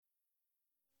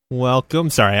Welcome.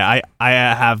 Sorry, I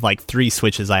have like 3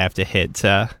 switches I have to hit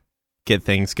to get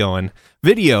things going.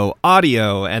 Video,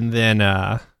 audio, and then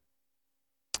ducking out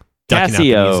the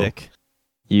Casio. music.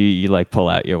 You like pull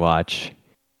out your watch.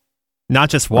 Not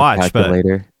just watch, but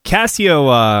calculator.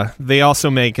 Casio, they also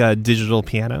make digital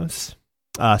pianos,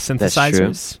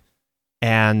 synthesizers.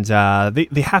 And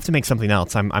they have to make something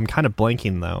else. I'm kind of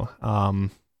blanking though.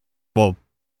 Well,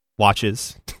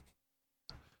 watches.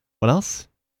 What else?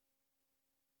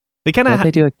 They kind of they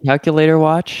do a calculator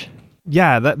watch.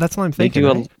 Yeah, that's what I'm They thinking.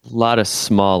 do Right? a lot of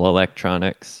small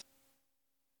electronics.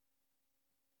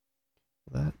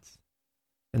 And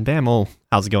bam, well,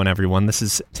 how's it going, everyone? This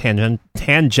is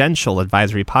Tangential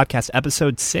Advisory Podcast,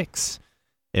 episode 6.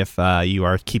 If you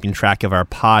are keeping track of our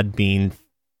Podbean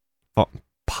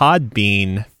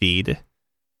feed,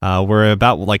 we're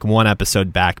about like 1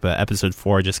 episode back, but episode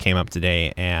 4 just came up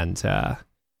today, and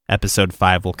episode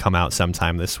 5 will come out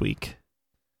sometime this week.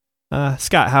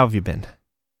 Scott, how have you been?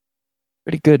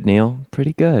 Pretty good, Neil.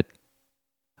 Pretty good.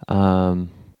 Not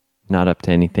up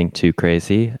to anything too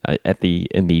crazy at the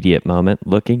immediate moment.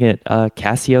 Looking at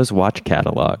Casio's watch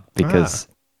catalog because,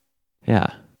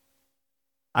 yeah,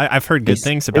 I've heard good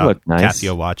things about nice.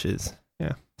 Casio watches.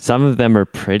 Yeah, some of them are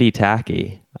pretty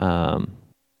tacky,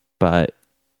 but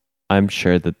I'm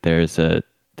sure that there's a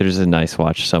nice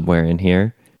watch somewhere in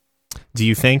here. Do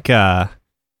you think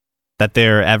that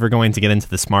they're ever going to get into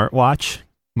the smartwatch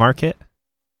market?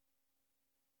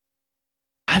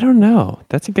 I don't know.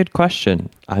 That's a good question.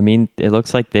 I mean, it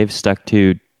looks like they've stuck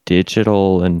to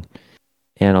digital and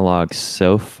analog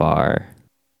so far.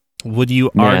 Would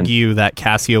you argue that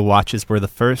Casio watches were the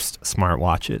first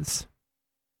smartwatches?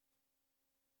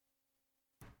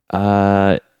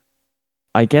 I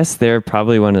guess they're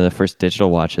probably one of the first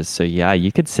digital watches. So yeah,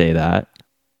 you could say that.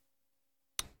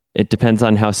 It depends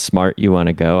on how smart you want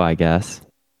to go, I guess.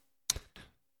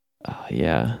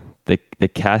 Yeah. The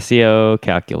Casio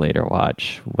calculator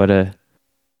watch. What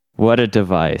a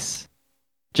device.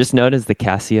 Just known as the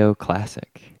Casio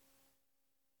Classic.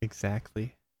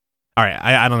 Exactly. All right,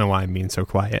 I don't know why I'm being so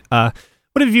quiet. What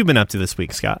have you been up to this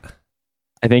week, Scott?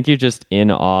 I think you're just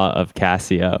in awe of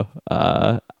Casio.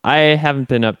 I haven't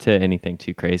been up to anything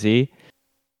too crazy.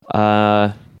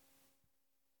 Trying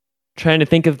to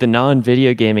think of the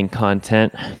non-video gaming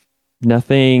content.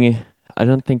 Nothing. I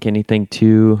don't think anything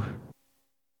too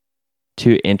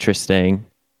interesting.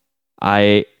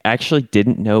 I actually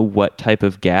didn't know what type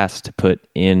of gas to put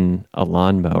in a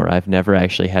lawnmower. I've never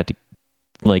actually had to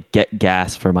like get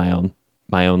gas for my own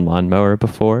lawnmower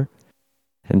before.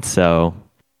 And so,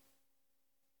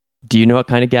 do you know what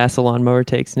kind of gas a lawnmower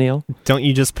takes, Neil? Don't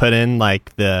you just put in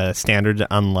like the standard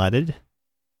unleaded?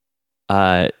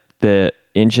 The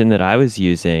engine that I was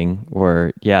using,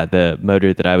 the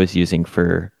motor that I was using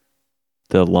for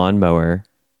the lawnmower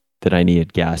that I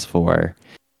needed gas for,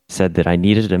 said that I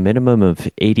needed a minimum of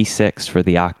 86 for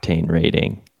the octane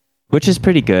rating, which is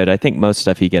pretty good. I think most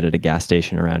stuff you get at a gas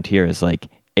station around here is like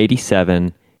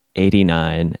 87,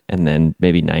 89, and then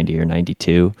maybe 90 or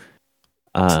 92.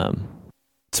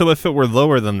 So if it were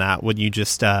lower than that, would you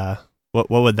just what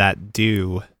would that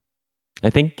do? I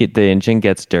think the engine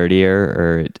gets dirtier,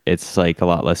 or it's like a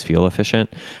lot less fuel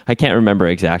efficient. I can't remember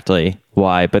exactly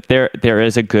why, but there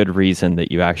is a good reason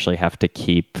that you actually have to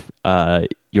keep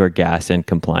your gas in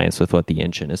compliance with what the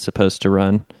engine is supposed to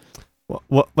run.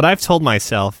 What I've told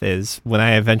myself is when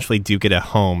I eventually do get a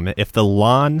home, if the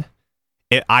lawn,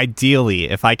 ideally,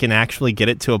 if I can actually get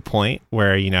it to a point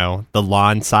where, the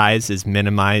lawn size is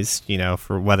minimized,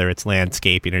 for whether it's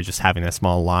landscaping or just having a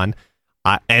small lawn,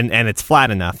 and it's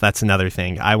flat enough, that's another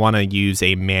thing. I want to use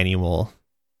a manual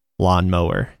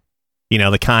lawnmower,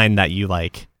 the kind that you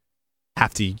like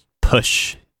have to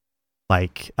push.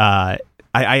 Like I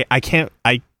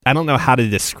don't know how to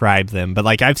describe them, but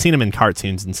like I've seen them in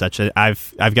cartoons and such.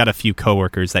 I've got a few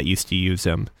coworkers that used to use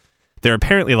them. They're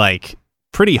apparently like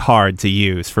pretty hard to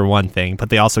use for one thing, but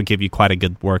they also give you quite a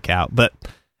good workout. But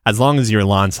as long as your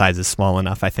lawn size is small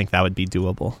enough, I think that would be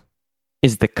doable.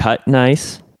 Is the cut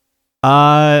nice?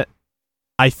 I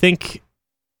think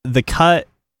the cut,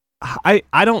 I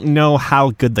don't know how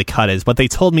good the cut is. What they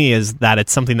told me is that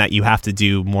it's something that you have to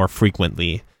do more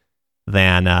frequently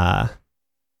than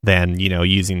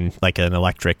using like an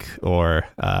electric or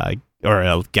a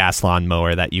gas lawn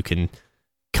mower that you can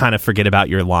kind of forget about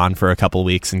your lawn for a couple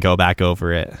weeks and go back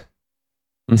over it.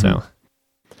 Mm-hmm.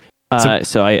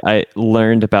 So I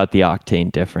learned about the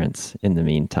octane difference in the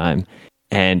meantime.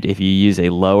 And if you use a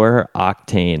lower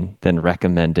octane than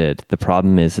recommended, the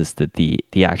problem is that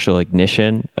the actual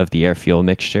ignition of the air fuel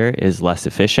mixture is less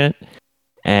efficient,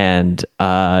 and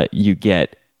you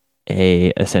get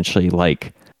essentially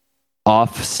like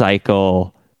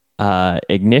off-cycle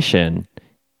ignition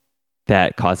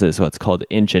that causes what's called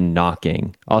engine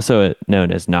knocking, also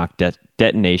known as knock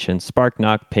detonation, spark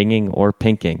knock, pinging, or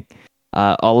pinking.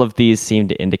 All of these seem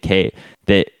to indicate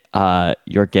that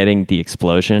you're getting the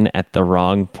explosion at the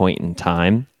wrong point in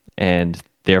time, and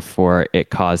therefore it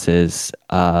causes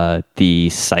the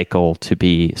cycle to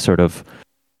be sort of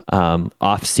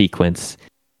off sequence,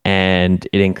 and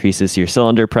it increases your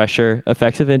cylinder pressure.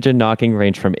 Effects of engine knocking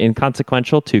range from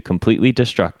inconsequential to completely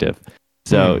destructive.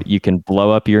 So you can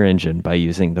blow up your engine by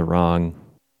using the wrong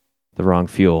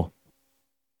fuel.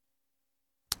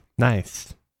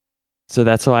 Nice. So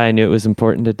that's why I knew it was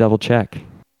important to double check.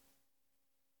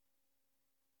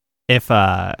 If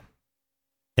I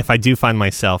do find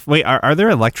myself, wait, are there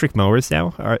electric mowers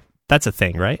now? That's a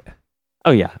thing, right?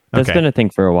 Oh yeah, that's Okay. been a thing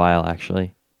for a while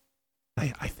actually.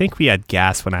 I think we had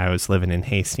gas when I was living in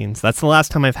Hastings. That's the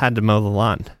last time I've had to mow the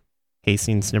lawn.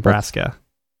 Hastings, Nebraska.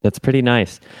 That's pretty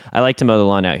nice. I like to mow the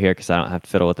lawn out here because I don't have to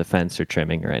fiddle with the fence or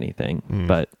trimming or anything.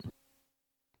 But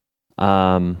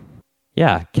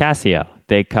yeah, Casio.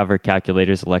 They cover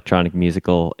calculators, electronic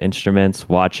musical instruments,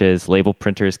 watches, label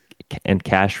printers, and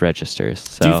cash registers.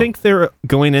 So, Do you think they're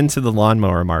going into the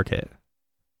lawnmower market?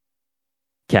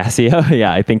 Casio?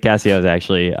 Yeah, I think Casio is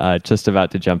actually just about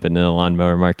to jump into the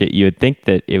lawnmower market. You would think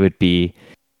that it would be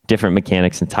different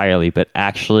mechanics entirely, but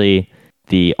actually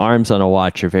the arms on a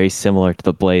watch are very similar to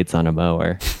the blades on a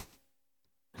mower.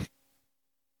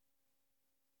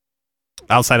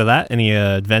 Outside of that, any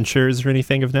adventures or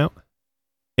anything of note?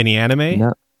 Any anime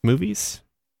No. movies?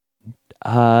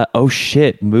 Oh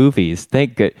shit, movies.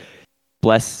 Thank good.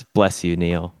 Bless you,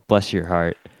 Neil. Bless your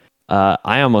heart.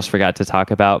 I almost forgot to talk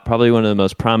about probably one of the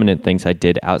most prominent things I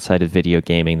did outside of video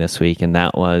gaming this week, and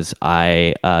that was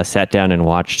I sat down and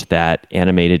watched that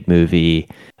animated movie,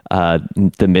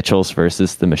 The Mitchells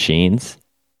versus the Machines,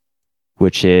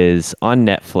 which is on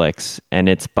Netflix, and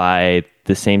it's by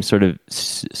the same sort of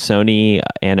Sony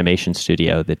animation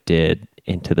studio that did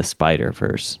Into the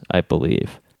Spider-Verse, I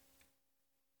believe.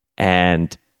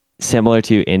 And similar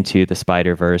to Into the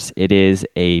Spider-Verse, it is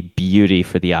a beauty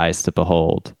for the eyes to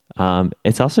behold.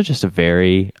 It's also just a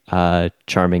very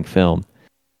charming film.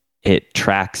 It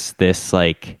tracks this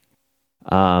like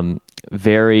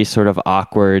very sort of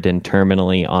awkward and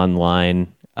terminally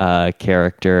online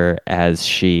character as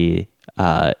she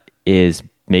is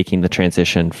making the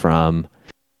transition from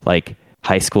like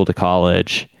high school to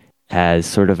college as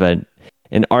sort of an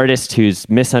artist who's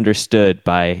misunderstood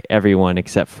by everyone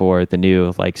except for the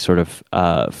new like sort of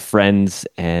friends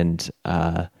and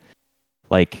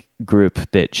like group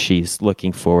that she's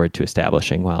looking forward to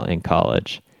establishing while in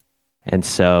college. And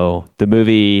so the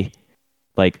movie,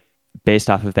 like based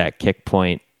off of that kick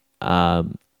point,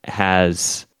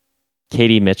 has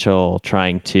Katie Mitchell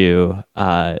trying to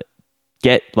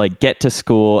get to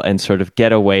school and sort of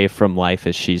get away from life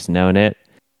as she's known it,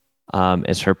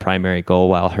 as her primary goal,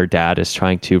 while her dad is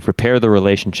trying to repair the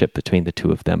relationship between the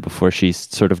two of them before she's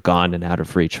sort of gone and out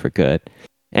of reach for good.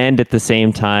 And at the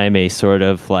same time, a sort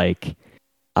of like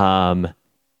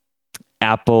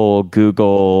Apple,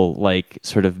 Google, like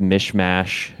sort of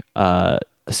mishmash,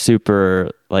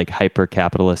 super like hyper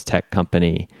capitalist tech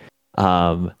company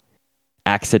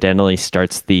accidentally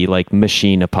starts the like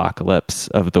machine apocalypse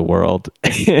of the world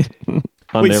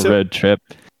on their road trip.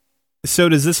 So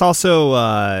does this also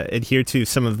adhere to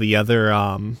some of the other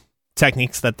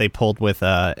techniques that they pulled with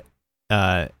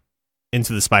Into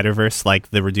the Spider-Verse,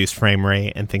 like the reduced frame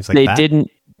rate and things like that?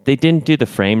 They didn't do the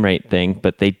frame rate thing,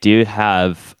 but they do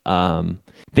have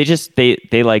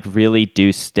they like really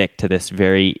do stick to this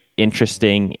very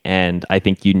interesting and I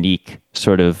think unique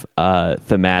sort of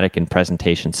thematic and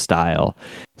presentation style.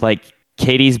 Like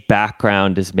Katie's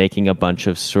background is making a bunch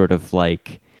of sort of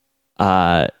like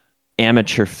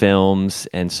amateur films,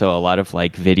 and so a lot of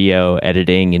like video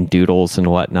editing and doodles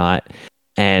and whatnot.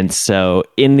 And so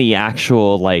in the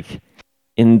actual like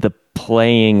in the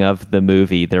playing of the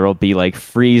movie, there will be like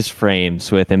freeze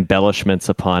frames with embellishments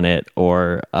upon it,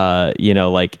 or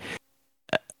like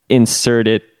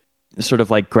inserted sort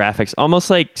of like graphics, almost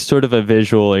like sort of a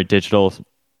visual or digital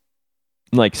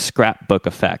like scrapbook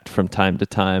effect from time to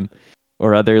time,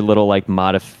 or other little like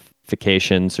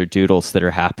modifications or doodles that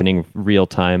are happening real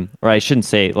time, or I shouldn't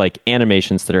say like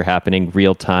animations that are happening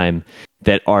real time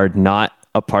that are not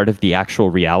a part of the actual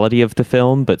reality of the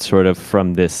film, but sort of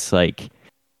from this like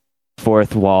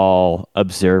fourth wall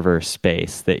observer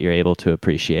space that you're able to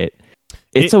appreciate.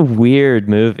 It's a weird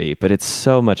movie, but it's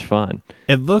so much fun.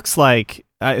 It looks like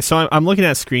so I'm looking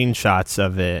at screenshots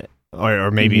of it, or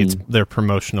maybe it's their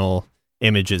promotional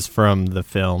images from the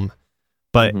film,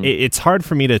 but it's hard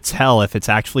for me to tell if it's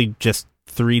actually just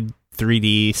 3D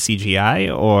 3D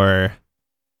CGI, or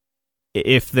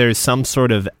if there's some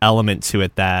sort of element to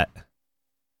it that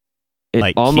it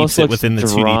like almost keeps it looks within the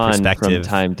 2D drawn perspective from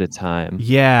time to time.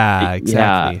 Yeah,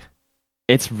 exactly.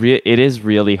 Yeah, it is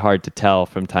really hard to tell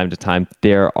from time to time.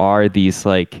 There are these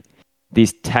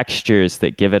textures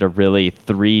that give it a really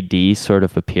 3D sort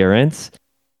of appearance.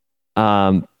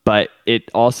 But it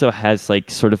also has like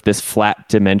sort of this flat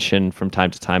dimension from time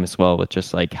to time as well, with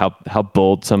just like how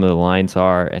bold some of the lines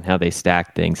are and how they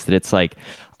stack things. That it's like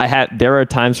there are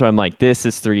times where I'm like, this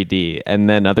is 3D, and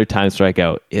then other times where I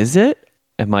go, is it?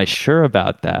 Am I sure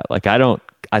about that? Like I don't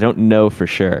know for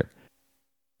sure.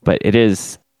 But it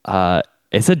is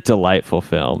it's a delightful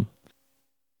film.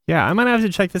 Yeah, I might have to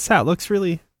check this out. Looks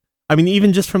really, I mean,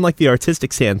 even just from like the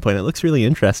artistic standpoint, it looks really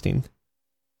interesting.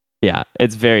 Yeah,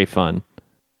 it's very fun.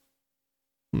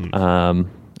 It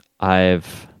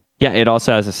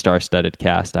also has a star-studded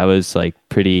cast. I was like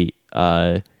pretty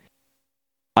I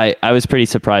was pretty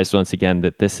surprised once again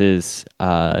that this is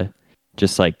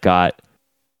just like got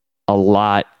a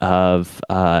lot of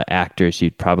actors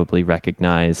you'd probably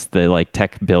recognize. The like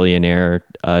tech billionaire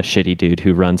shitty dude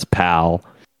who runs PAL,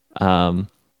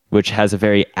 which has a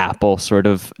very Apple sort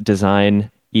of design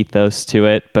ethos to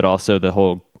it, but also the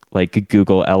whole like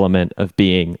Google element of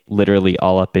being literally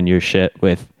all up in your shit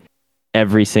with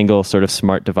every single sort of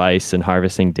smart device and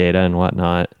harvesting data and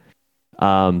whatnot.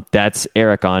 That's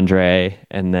Eric Andre.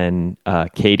 And then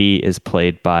Katie is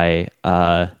played by,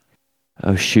 I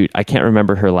can't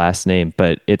remember her last name,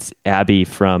 but it's Abby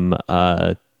from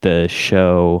the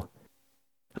show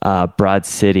Broad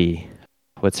City.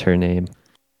 What's her name?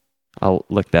 I'll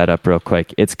look that up real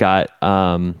quick. It's got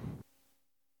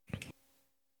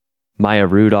Maya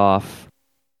Rudolph.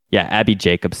 Yeah, Abby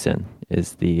Jacobson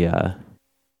is the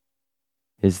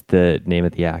name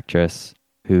of the actress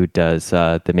who does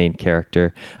the main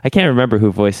character. I can't remember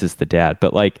who voices the dad,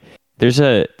 but like there's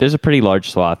a pretty large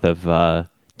swath of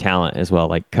talent as well.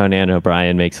 Like Conan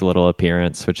O'Brien makes a little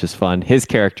appearance, which is fun. His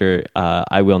character,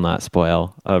 I will not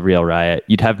spoil, a real riot.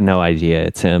 You'd have no idea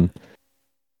it's him.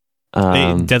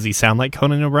 Does he sound like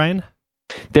Conan O'Brien?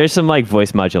 There's some like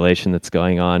voice modulation that's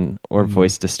going on, or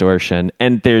voice distortion,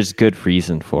 and there's good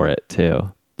reason for it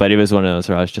too. But it was one of those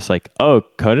where I was just like, oh,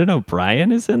 Conan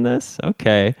O'Brien is in this?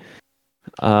 Okay.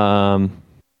 Yeah,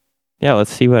 let's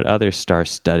see what other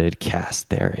star-studded cast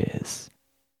there is.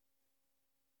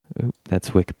 Oop, that's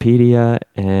Wikipedia,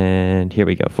 and here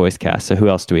we go, voice cast. So who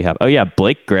else do we have? Oh yeah,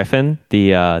 Blake Griffin,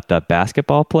 the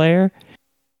basketball player.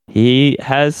 He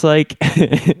has like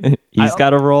he's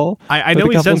got a role. I know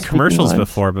he's done commercials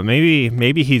before, but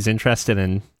maybe he's interested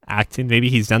in acting. Maybe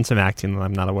he's done some acting that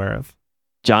I'm not aware of.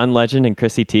 John Legend and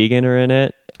Chrissy Teigen are in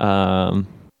it.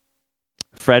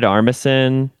 Fred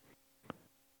Armisen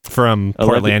from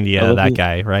Portlandia, that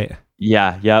guy, right?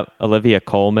 Yeah, yep. Olivia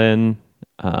Colman.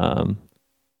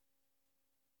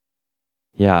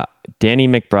 Yeah, Danny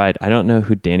McBride. I don't know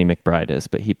who Danny McBride is,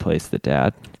 but he plays the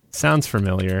dad. Sounds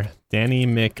familiar. Danny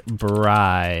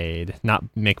McBride, not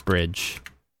McBridge.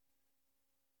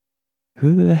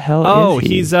 Who the hell is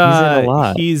he? He's in a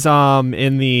lot. He's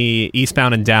in the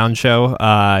Eastbound and Down show.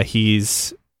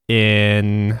 He's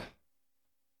in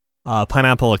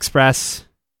Pineapple Express.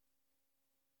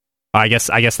 I guess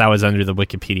that was under the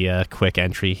Wikipedia quick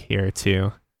entry here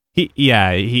too.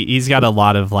 He's got a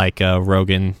lot of like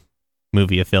Rogan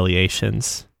movie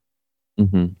affiliations.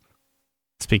 Mm-hmm.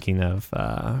 Speaking of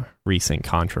recent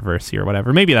controversy or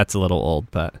whatever, maybe that's a little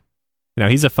old, but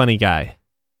he's a funny guy.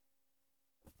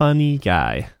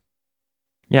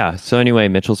 Yeah, so anyway,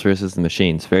 Mitchell's versus the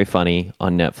Machines, very funny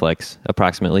on Netflix,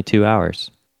 approximately 2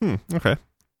 hours. Okay.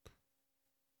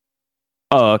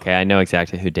 Oh, okay, I know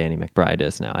exactly who Danny McBride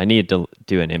is now. I need to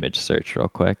do an image search real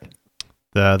quick.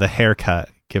 The haircut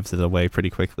gives it away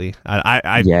pretty quickly.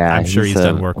 I'm sure he's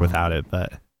done work without it,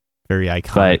 but very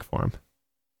iconic for him.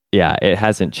 Yeah, it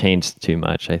hasn't changed too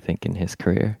much, I think, in his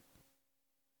career.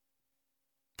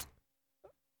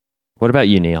 What about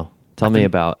you, Neil? Tell me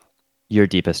about your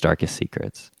deepest, darkest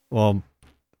secrets. Well,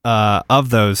 of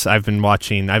those, I've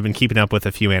been keeping up with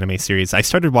a few anime series. I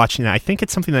started watching, I think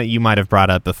it's something that you might have brought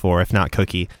up before, if not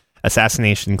Cookie,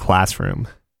 Assassination Classroom.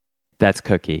 That's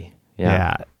Cookie.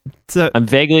 Yeah. I'm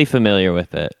vaguely familiar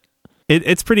with it.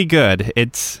 It's pretty good.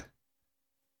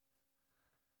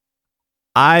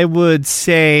 I would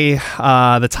say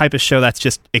the type of show that's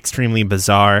just extremely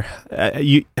bizarre.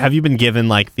 Have you been given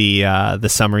like the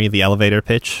summary, the elevator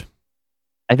pitch?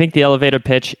 I think the elevator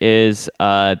pitch is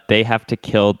they have to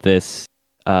kill this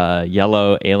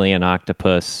yellow alien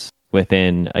octopus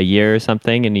within a year or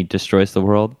something, and he destroys the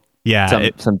world. Yeah,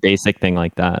 some basic thing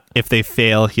like that. If they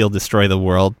fail, he'll destroy the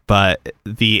world. But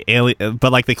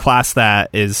like the class that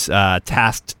is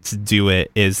tasked to do it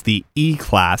is the E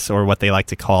class, or what they like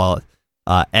to call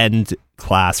end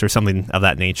class, or something of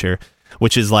that nature.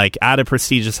 Which is like at a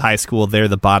prestigious high school, they're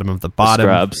the bottom of the bottom.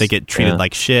 Scrubs. They get treated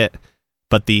like shit.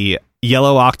 But the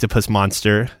yellow octopus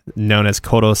monster, known as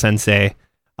Koro Sensei,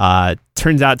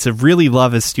 turns out to really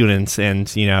love his students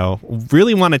and,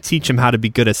 really want to teach them how to be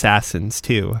good assassins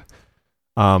too.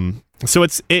 So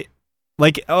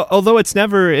although it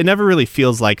never really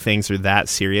feels like things are that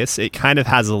serious, it kind of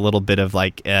has a little bit of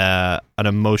like an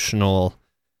emotional,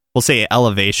 we'll say,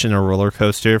 elevation or roller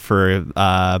coaster for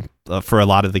a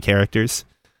lot of the characters.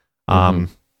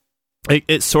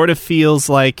 It sort of feels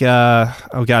like I'm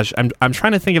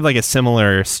trying to think of like a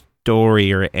similar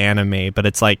story or anime, but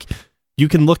it's like you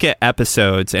can look at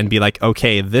episodes and be like,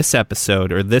 okay, this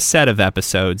episode or this set of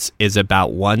episodes is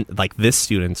about this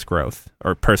student's growth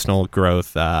or personal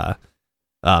growth, like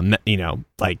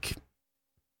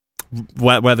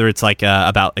whether it's like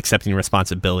about accepting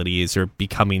responsibilities or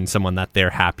becoming someone that they're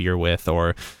happier with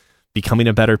or becoming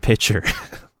a better pitcher.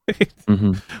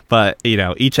 But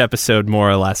each episode more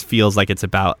or less feels like it's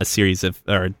about a series of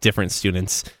different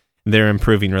students, their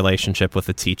improving relationship with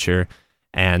the teacher,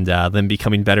 and them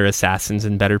becoming better assassins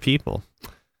and better people.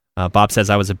 Bob says,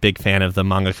 I was a big fan of the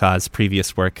mangaka's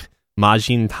previous work,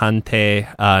 Majin Tante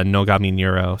Nogami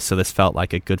Neuro, so this felt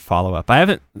like a good follow-up. I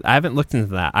haven't looked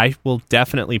into that. I will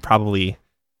definitely probably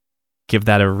give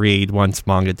that a read once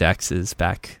Manga Dex is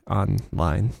back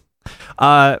online.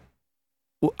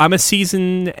 I'm a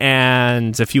season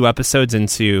and a few episodes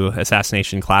into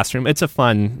Assassination Classroom. It's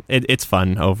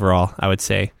fun overall, I would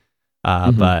say.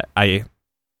 But I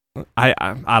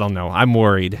don't know. I'm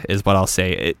worried, is what I'll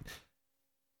say.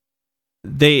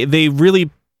 They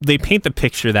paint the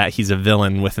picture that he's a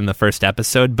villain within the first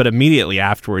episode, but immediately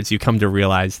afterwards you come to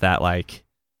realize that like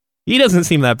he doesn't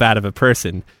seem that bad of a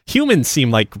person. Humans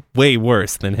seem like way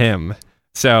worse than him.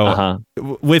 So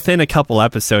within a couple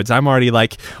episodes, I'm already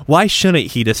like, why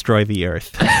shouldn't he destroy the Earth?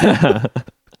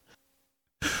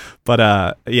 But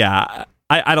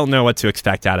I don't know what to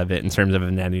expect out of it in terms of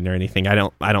an ending or anything. I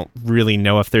don't really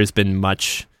know if there's been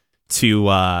much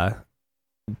to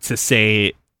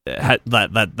say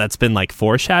that's been like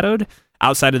foreshadowed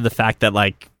outside of the fact that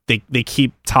like they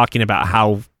keep talking about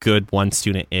how good one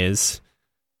student is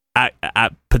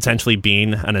at potentially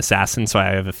being an assassin, so I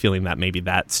have a feeling that maybe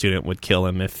that student would kill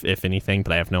him if anything,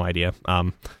 but I have no idea.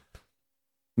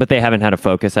 But they haven't had a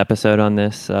focus episode on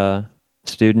this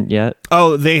student yet?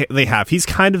 Oh, they have. He's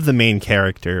kind of the main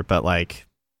character, but I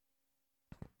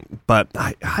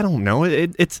don't know.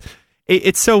 It's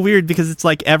so weird because it's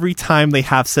like every time they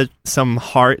have some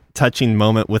heart-touching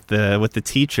moment with the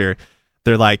teacher,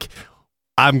 they're like,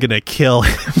 I'm gonna kill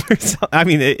him or something. I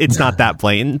mean, it's not that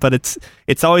blatant, but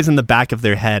it's always in the back of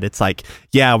their head. It's like,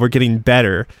 yeah, we're getting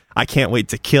better. I can't wait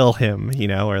to kill him,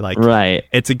 or like, right.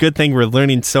 It's a good thing we're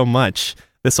learning so much.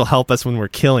 This will help us when we're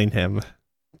killing him.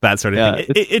 That sort of thing.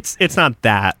 It's not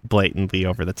that blatantly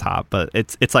over the top, but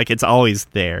it's like it's always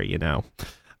there,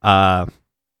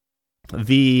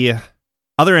 The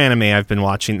other anime I've been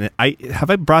watching, I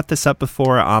brought this up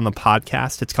before on the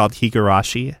podcast. It's called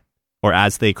Higurashi, or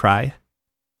As They Cry.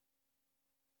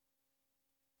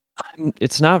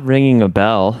 It's not ringing a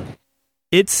bell.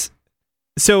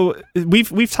 So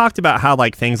we've talked about how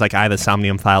like things like the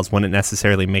Somnium Files wouldn't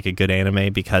necessarily make a good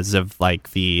anime because of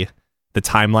like the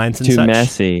timelines and too such.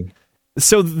 Messy.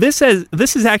 So this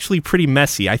is actually pretty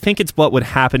messy. I think it's what would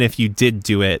happen if you did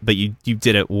do it, but you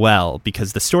did it well,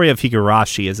 because the story of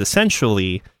Higurashi is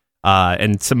essentially,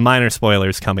 and some minor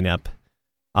spoilers coming up.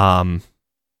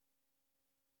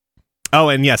 Oh,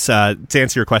 and yes, to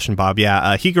answer your question, Bob,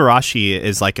 Higurashi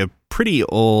is like a pretty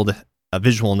old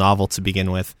visual novel to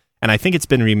begin with, and I think it's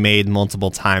been remade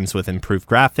multiple times with improved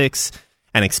graphics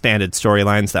and expanded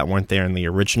storylines that weren't there in the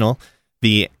original.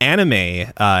 The anime,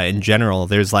 in general,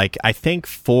 there's like, I think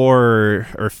 4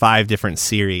 or 5 different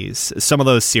series, some of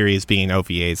those series being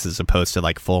OVAs as opposed to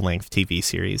like full-length TV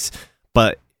series.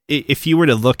 But if you were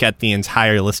to look at the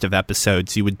entire list of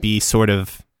episodes, you would be sort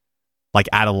of like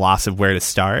at a loss of where to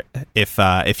start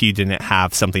if you didn't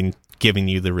have something giving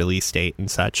you the release date and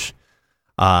such.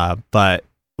 But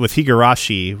with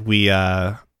Higurashi,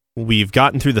 we've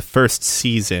gotten through the first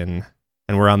season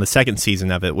and we're on the second season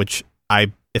of it, which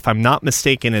if I'm not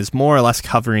mistaken, is more or less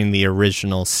covering the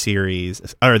original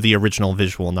series or the original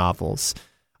visual novels.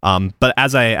 But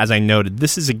as I noted,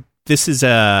 this is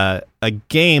a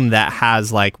game that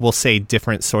has, like, we'll say,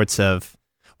 different sorts of,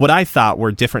 what I thought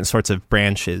were different sorts of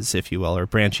branches, if you will, or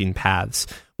branching paths.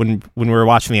 When we were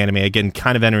watching the anime, again,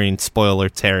 kind of entering spoiler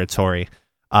territory,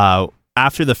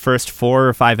 after the first 4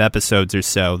 or 5 episodes or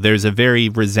so, there's a very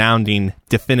resounding,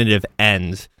 definitive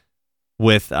end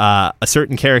with a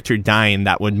certain character dying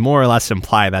that would more or less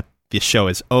imply that the show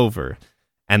is over.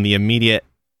 And the immediate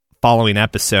following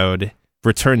episode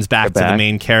returns back to the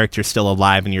main character still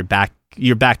alive, and you're back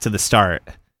to the start.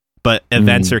 But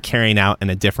events are carrying out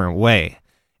in a different way.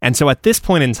 And so at this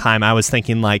point in time, I was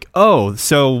thinking like, oh,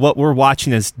 so what we're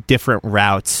watching is different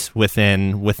routes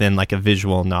within like a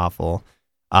visual novel.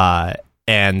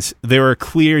 And there are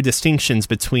clear distinctions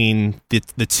between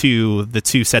the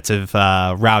two sets of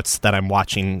routes that I'm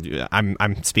watching.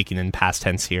 I'm speaking in past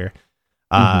tense here.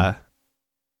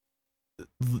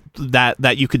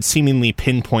 That you could seemingly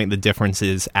pinpoint the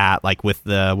differences at, like with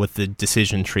the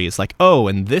decision trees. Like, oh,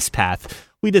 in this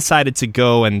path, we decided to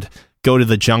go to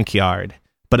the junkyard.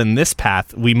 But in this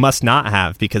path, we must not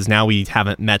have, because now we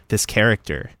haven't met this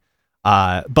character.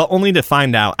 But only to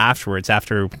find out afterwards,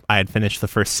 after I had finished the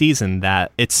first season,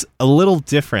 that it's a little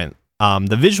different.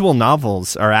 The visual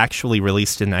novels are actually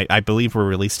released in, I believe were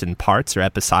released in parts or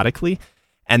episodically,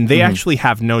 and they actually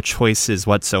have no choices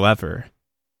whatsoever.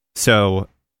 So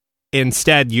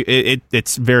instead,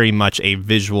 it's very much a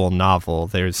visual novel.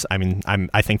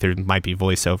 I think there might be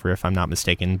voiceover if I'm not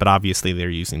mistaken, but obviously they're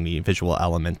using the visual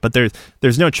element. But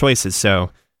there's no choices.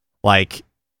 So, like,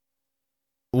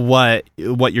 what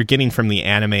you're getting from the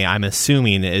anime, I'm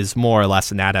assuming, is more or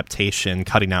less an adaptation,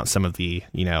 cutting out some of the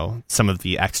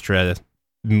extra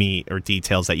meat or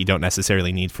details that you don't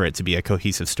necessarily need for it to be a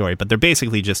cohesive story. But they're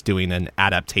basically just doing an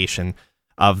adaptation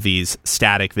of these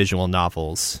static visual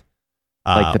novels,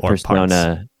 like the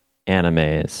Persona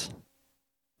animes,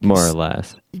 more or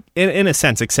less. In a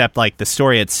sense, except like the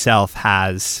story itself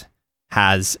has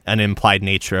an implied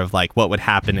nature of like what would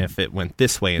happen if it went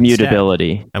this way instead,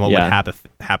 mutability, and what would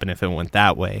happen if it went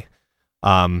that way.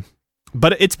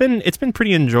 But it's been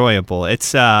pretty enjoyable.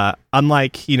 It's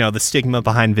unlike the stigma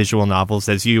behind visual novels,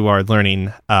 as you are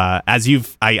learning,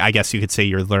 I guess you could say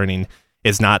you're learning,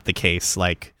 is not the case.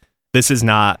 Like, this is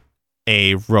not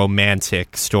a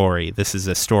romantic story. This is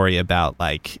a story about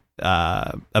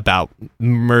about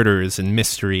murders and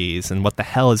mysteries and what the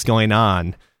hell is going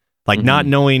on. Like, not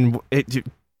knowing,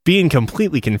 being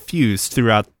completely confused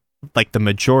throughout like the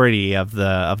majority of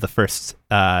the first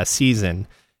season.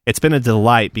 It's been a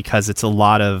delight because it's a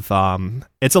lot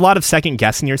of second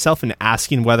guessing yourself and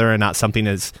asking whether or not something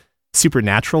is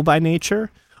supernatural by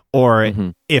nature, or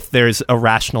if there's a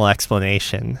rational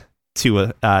explanation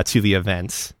to the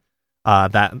events,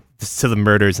 to the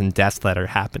murders and deaths that are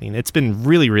happening. It's been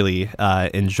really, really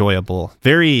enjoyable.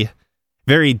 Very,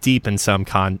 very deep in some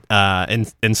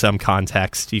in some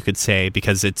context, you could say,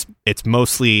 because it's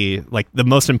mostly like the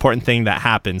most important thing that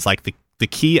happens. Like the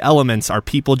key elements are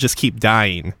people just keep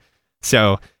dying.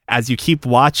 So as you keep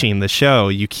watching the show,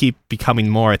 you keep becoming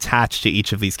more attached to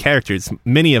each of these characters.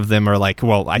 Many of them are like,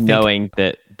 well, I think, knowing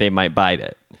that they might bite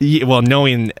it. Yeah, well,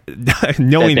 knowing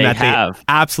that they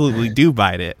absolutely do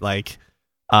bite it. Like,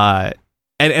 and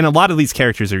a lot of these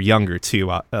characters are younger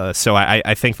too. So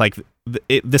I think like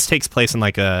this takes place in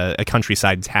like a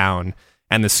countryside town,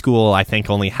 and the school I think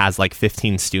only has like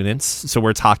 15 students. So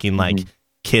we're talking like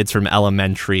kids from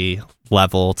elementary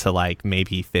level to like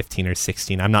maybe 15 or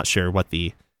 16. I'm not sure what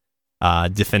the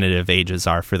definitive ages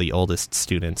are for the oldest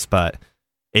students, but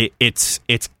it's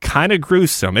kind of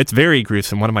gruesome. It's very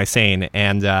gruesome. What am I saying?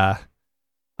 And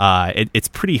it's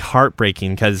pretty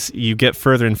heartbreaking because you get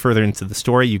further and further into the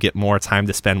story. You get more time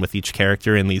to spend with each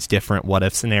character in these different what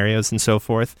if scenarios and so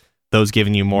forth. Those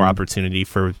giving you more opportunity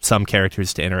for some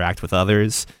characters to interact with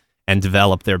others and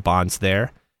develop their bonds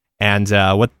there. And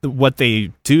what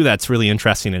they do that's really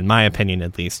interesting, in my opinion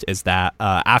at least, is that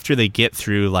after they get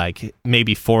through like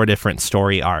maybe 4 different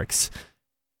story arcs,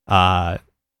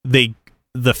 the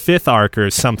 5th arc or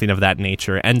something of that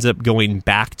nature ends up going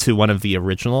back to one of the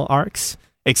original arcs,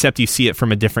 except you see it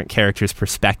from a different character's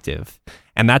perspective.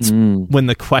 And that's when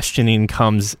the question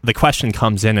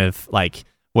comes in of like,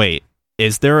 wait,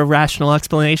 is there a rational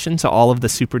explanation to all of the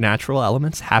supernatural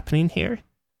elements happening here?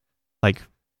 Like,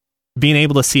 being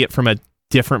able to see it from a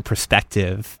different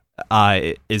perspective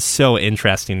is so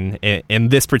interesting in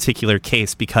this particular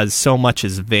case, because so much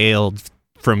is veiled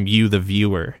from you, the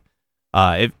viewer.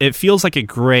 It feels like a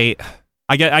great...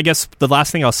 I guess the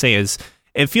last thing I'll say is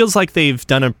it feels like they've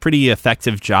done a pretty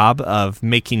effective job of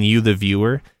making you, the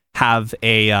viewer, have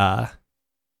a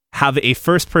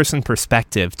first-person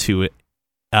perspective to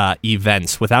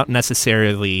events without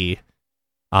necessarily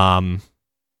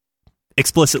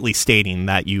explicitly stating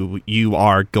that you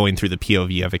are going through the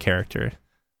POV of a character.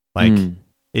 Like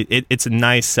it's a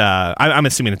nice. I'm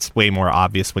assuming it's way more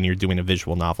obvious when you're doing a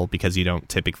visual novel because you don't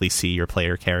typically see your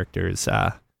player character's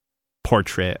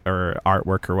portrait or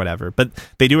artwork or whatever. But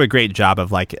they do a great job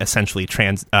of like essentially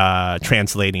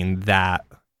translating that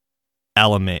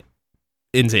element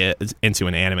into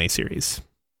an anime series.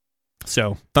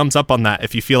 So thumbs up on that.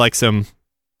 If you feel like some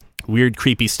weird,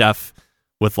 creepy stuff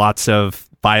with lots of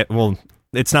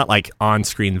it's not like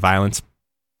on-screen violence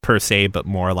per se, but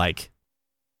more like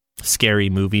scary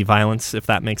movie violence, if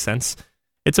that makes sense.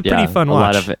 It's a pretty fun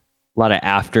watch. A lot of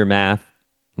aftermath,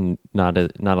 not a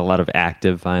lot of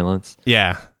active violence.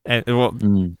 Yeah,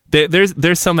 and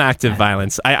there's some active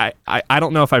violence. I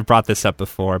don't know if I've brought this up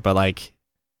before, but like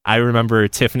I remember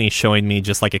Tiffany showing me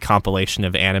just like a compilation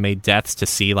of anime deaths to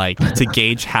see like to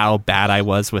gauge how bad I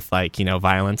was with like, you know,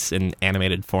 violence in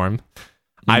animated form.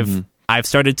 I've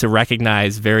started to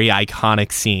recognize very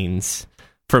iconic scenes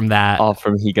from that. All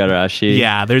from Higurashi.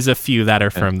 Yeah, there's a few that are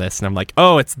from this, and I'm like,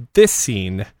 oh, it's this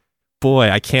scene. Boy,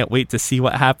 I can't wait to see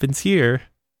what happens here.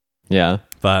 Yeah,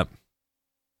 but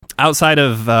outside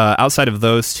of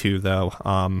those two, though,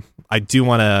 I do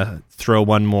want to throw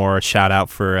one more shout out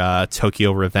for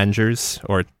Tokyo Revengers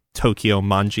or Tokyo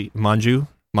Manji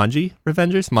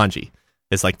Revengers. Manji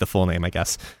is like the full name, I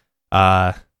guess.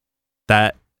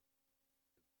 That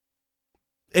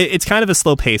it's kind of a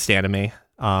slow paced anime,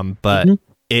 but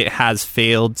it has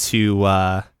failed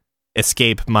to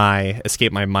escape my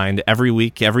mind every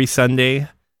week, every Sunday.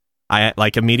 I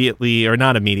like immediately, or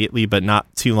not immediately, but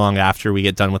not too long after we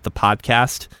get done with the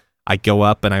podcast, I go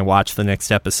up and I watch the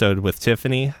next episode with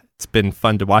Tiffany. It's been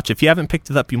fun to watch. If you haven't picked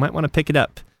it up, you might want to pick it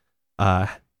up.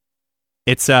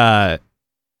 It's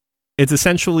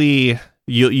essentially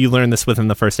you learn this within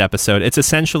the first episode. It's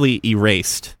essentially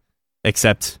Erased,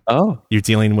 except you're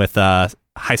dealing with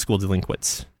high school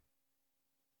delinquents.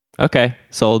 Okay,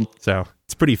 sold. So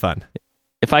it's pretty fun.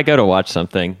 If I go to watch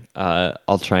something,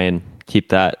 I'll try and keep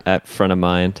that at front of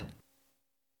mind.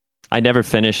 I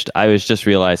was just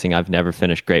realizing I've never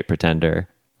finished Great Pretender.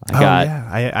 I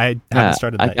haven't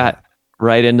started that yet. I got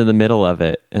right into the middle of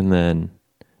it, and then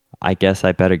I guess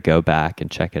I better go back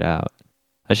and check it out.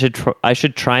 I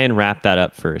should try and wrap that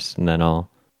up first, and then I'll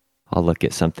look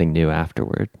at something new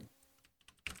afterward.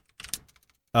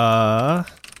 Well,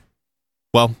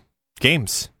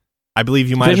 games. I believe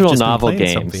you might visual have just novel been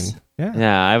playing games. Something.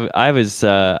 Yeah.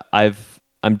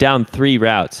 I'm down 3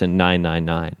 routes in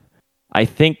 999. I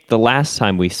think the last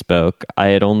time we spoke, I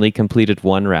had only completed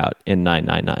 1 route in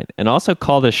 999, and also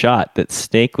called a shot that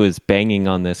Snake was banging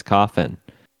on this coffin.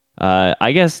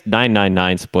 I guess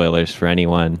 999 spoilers for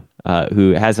anyone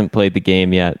who hasn't played the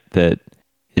game yet that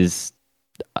is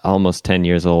almost 10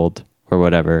 years old or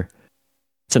whatever.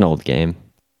 It's an old game.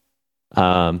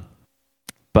 But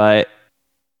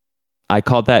I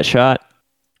called that shot.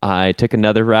 I took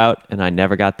another route and I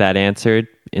never got that answered.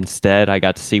 Instead, I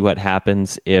got to see what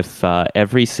happens if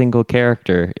every single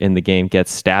character in the game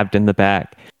gets stabbed in the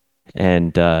back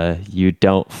and you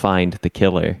don't find the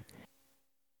killer.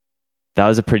 That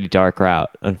was a pretty dark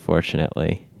route,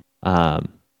 unfortunately.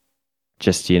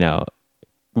 Just,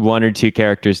 1 or 2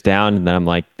 characters down, and then I'm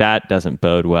like, that doesn't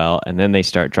bode well. And then they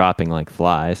start dropping like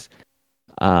flies.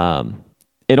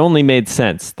 It only made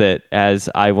sense that as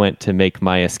I went to make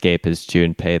my escape as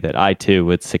Junpei, that I too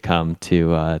would succumb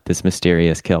to this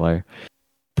mysterious killer.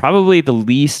 Probably the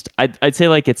least, I'd say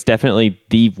like it's definitely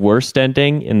the worst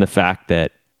ending in the fact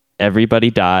that everybody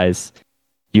dies.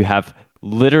 You have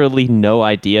literally no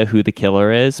idea who the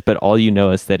killer is, but all you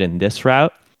know is that in this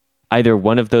route, either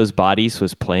one of those bodies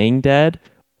was playing dead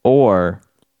or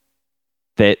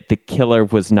that the killer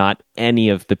was not any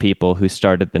of the people who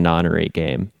started the nonary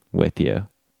game with you,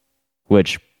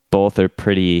 which both are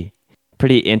pretty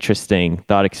interesting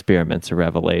thought experiments or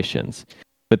revelations.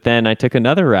 But then I took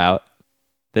another route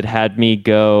that had me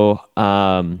go,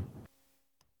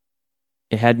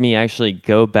 it had me actually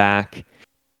go back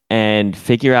and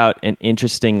figure out an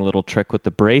interesting little trick with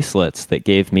the bracelets that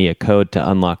gave me a code to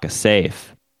unlock a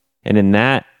safe. And in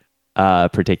that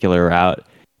particular route,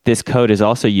 this code is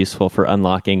also useful for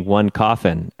unlocking one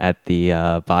coffin at the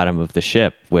bottom of the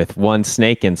ship with one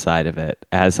snake inside of it,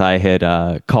 as I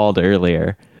had called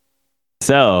earlier.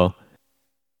 So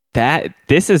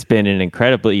this has been an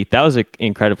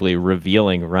incredibly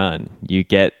revealing run. You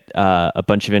get a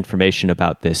bunch of information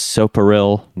about this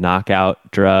Soparil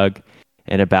knockout drug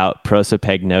and about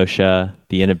prosopagnosia,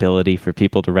 the inability for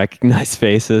people to recognize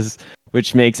faces,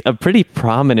 which makes a pretty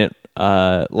prominent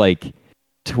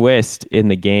twist in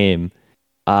the game.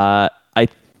 I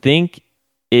think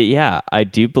I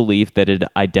do believe that it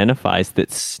identifies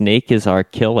that Snake is our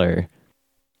killer,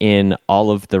 in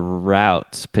all of the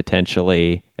routes,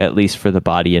 potentially, at least for the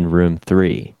body in room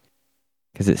 3.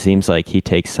 Because it seems like he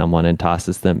takes someone and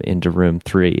tosses them into room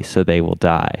 3, so they will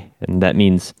die. And that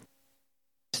means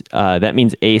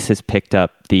Ace has picked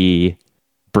up the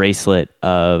bracelet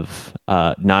of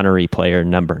nonary player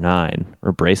number 9,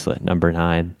 or bracelet number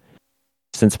 9,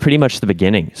 since pretty much the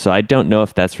beginning. So I don't know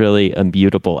if that's really a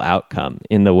mutable outcome,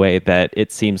 in the way that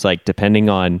it seems like, depending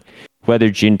on whether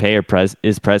Junpei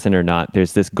is present or not,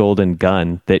 there's this golden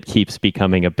gun that keeps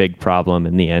becoming a big problem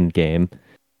in the end game.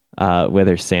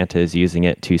 Whether Santa is using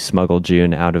it to smuggle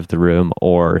June out of the room,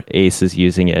 or Ace is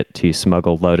using it to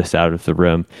smuggle Lotus out of the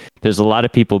room. There's a lot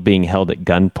of people being held at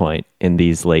gunpoint in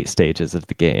these late stages of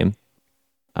the game.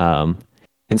 And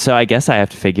so I guess I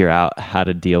have to figure out how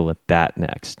to deal with that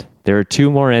next. There are 2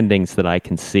 more endings that I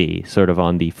can see sort of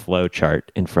on the flow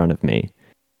chart in front of me.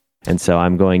 And so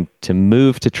I'm going to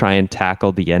move to try and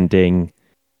tackle the ending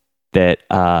that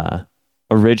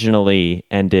originally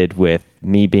ended with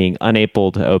me being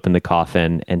unable to open the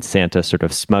coffin and Santa sort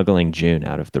of smuggling June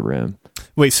out of the room.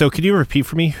 Wait, so could you repeat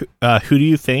for me, who do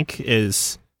you think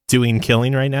is doing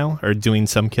killing right now, or doing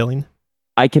some killing?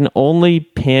 I can only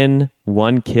pin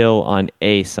 1 kill on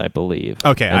Ace, I believe.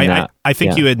 Okay, I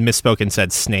think you had misspoke and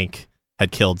said Snake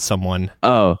had killed someone.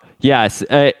 Oh, yes.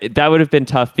 That would have been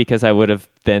tough, because I would have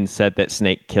then said that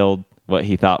Snake killed what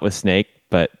he thought was Snake,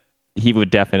 but he would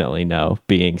definitely know,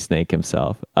 being Snake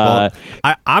himself. Well,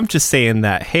 I'm just saying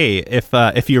that, hey,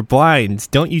 if you're blind,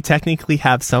 don't you technically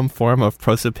have some form of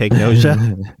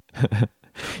prosopagnosia?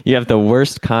 You have the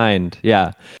worst kind,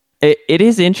 yeah. It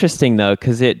is interesting, though,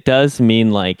 because it does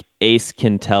mean, like, Ace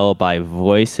can tell by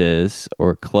voices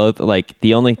or clothes. Like,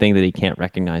 the only thing that he can't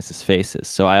recognize is faces.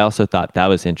 So I also thought that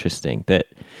was interesting, that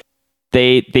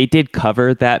they did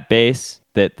cover that base,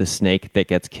 that the snake that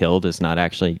gets killed is not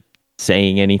actually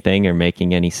saying anything or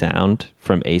making any sound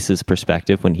from Ace's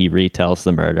perspective when he retells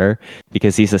the murder,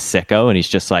 because he's a sicko and he's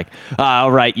just like,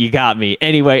 all right, you got me.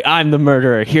 Anyway, I'm the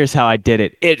murderer. Here's how I did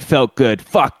it. It felt good.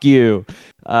 Fuck you.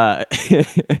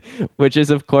 Which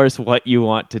is, of course, what you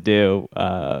want to do,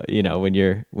 when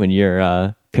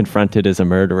you're confronted as a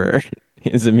murderer,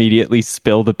 is immediately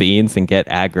spill the beans and get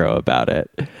aggro about it.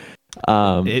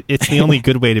 It's the only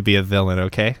good way to be a villain,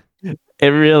 okay? It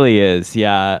really is,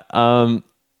 yeah.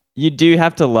 You do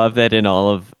have to love that in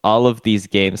all of these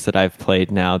games that I've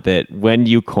played now, that when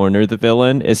you corner the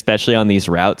villain, especially on these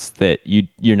routes that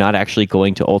you're not actually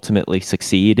going to ultimately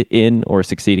succeed in or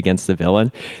succeed against the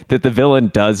villain, that the villain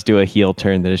does do a heel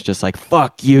turn that is just like,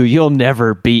 fuck you, you'll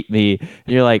never beat me. And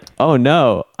you're like, oh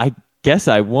no, I guess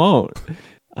I won't.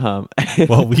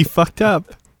 Well, we fucked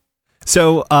up.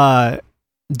 So,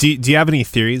 do you have any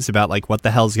theories about, like, what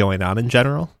the hell's going on in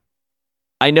general?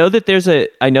 I know that there's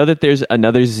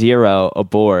another Zero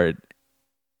aboard.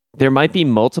 There might be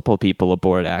multiple people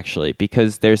aboard, actually,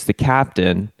 because there's the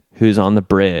captain who's on the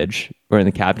bridge or in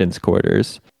the captain's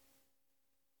quarters.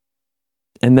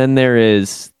 And then there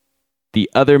is the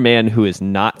other man who is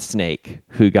not Snake,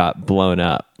 who got blown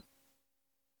up.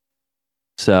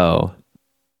 So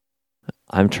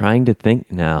I'm trying to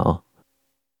think now.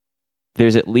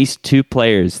 There's at least 2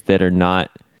 players that are not...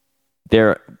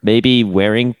 They're maybe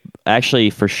wearing... Actually,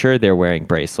 for sure, they're wearing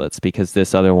bracelets, because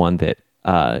this other one that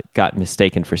got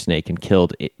mistaken for Snake and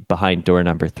killed behind door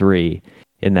number 3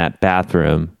 in that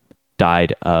bathroom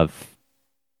died of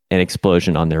an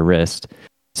explosion on their wrist.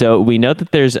 So we know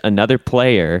that there's another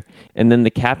player, and then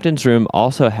the captain's room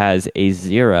also has a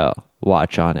Zero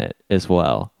watch on it as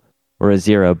well, or a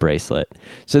Zero bracelet.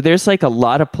 So there's like a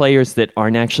lot of players that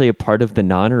aren't actually a part of the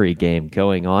nonary game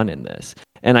going on in this.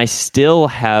 And I still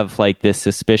have like this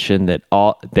suspicion that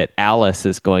Alice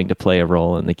is going to play a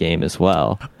role in the game as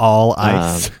well. All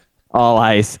ice. All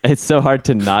ice. It's so hard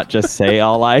to not just say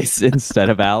all ice instead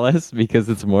of Alice, because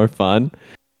it's more fun.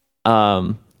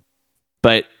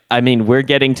 But I mean, we're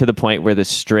getting to the point where the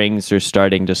strings are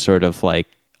starting to sort of like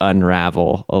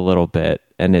unravel a little bit,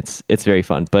 and it's very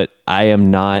fun. But I am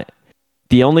not...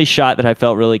 The only shot that I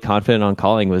felt really confident on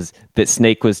calling was that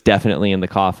Snake was definitely in the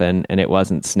coffin, and it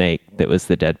wasn't Snake that was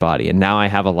the dead body. And now I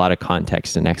have a lot of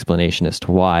context and explanation as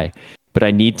to why. But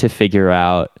I need to figure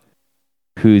out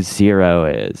who Zero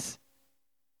is.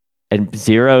 And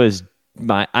Zero is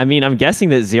I'm guessing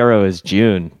that Zero is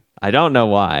June. I don't know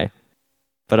why.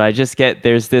 But I just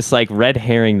there's this like red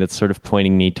herring that's sort of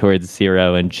pointing me towards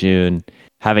Zero and June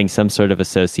having some sort of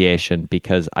association,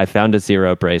 because I found a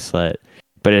Zero bracelet,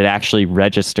 but it actually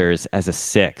registers as a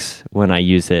 6 when I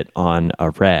use it on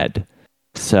a red.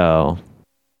 So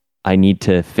I need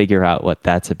to figure out what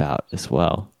that's about as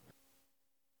well.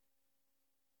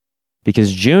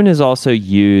 Because June is also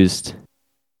used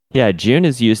Yeah, June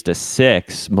has used a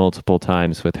 6 multiple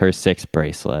times with her 6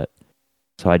 bracelet.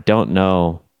 So I don't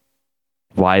know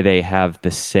why they have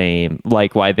the same,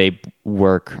 like why they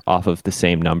work off of the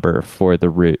same number for the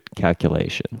root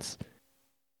calculations.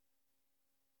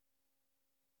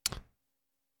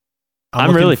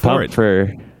 I'm really pumped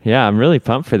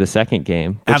for the second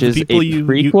game, which is a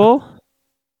prequel.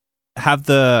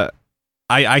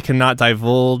 I cannot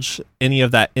divulge any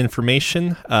of that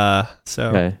information.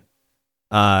 Okay.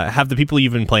 Have the people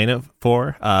you've been playing it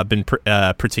for been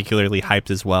particularly hyped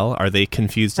as well? Are they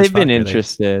confused? They've been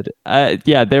interested.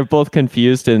 Yeah, they're both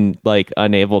confused and like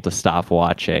unable to stop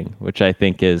watching, which I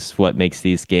think is what makes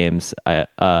these games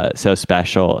so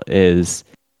special. Is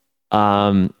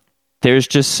there's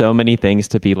just so many things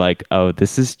to be like, oh,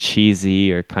 this is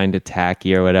cheesy or kind of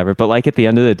tacky or whatever. But like at the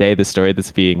end of the day, the story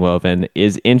that's being woven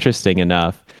is interesting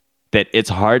enough that it's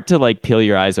hard to like peel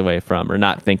your eyes away from or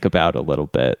not think about a little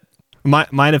bit.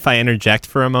 Mind if I interject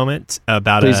for a moment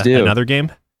about another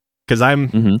game? Because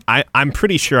I'm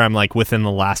pretty sure I'm like within the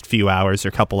last few hours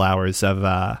or couple hours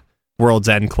of World's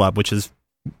End Club, which is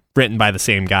written by the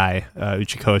same guy,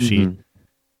 Uchikoshi,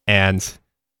 and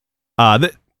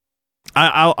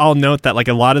I'll note that like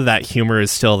a lot of that humor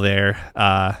is still there.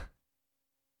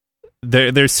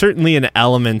 There's certainly an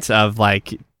element of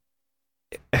like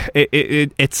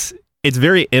it's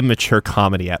very immature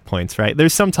comedy at points, right?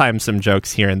 There's sometimes some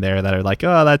jokes here and there that are like,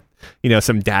 oh, that,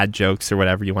 some dad jokes or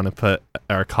whatever you want to put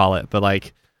or call it. But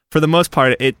like for the most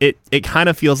part, it kind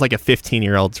of feels like a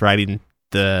 15-year-old's writing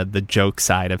the joke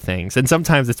side of things, and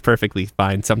sometimes it's perfectly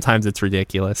fine. Sometimes it's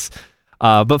ridiculous.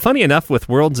 But funny enough, with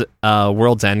World's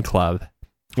End Club,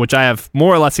 which I have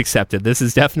more or less accepted, this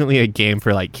is definitely a game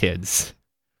for like kids.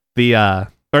 Or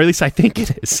at least I think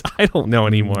it is. I don't know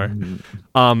anymore.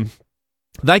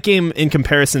 That game, in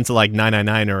comparison to like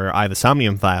 999 or I, the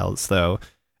Somnium Files, though,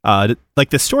 like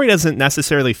the story doesn't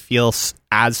necessarily feel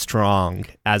as strong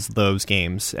as those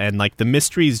games, and like the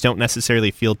mysteries don't necessarily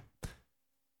feel.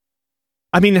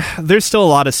 I mean, there's still a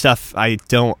lot of stuff I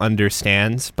don't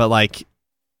understand, but like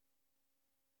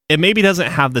it maybe doesn't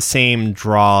have the same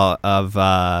draw of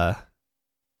how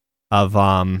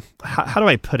do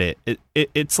I put it?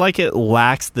 It's like it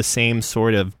lacks the same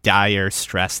sort of dire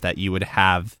stress that you would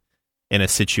have in a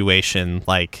situation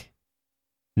like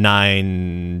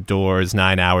 9 doors,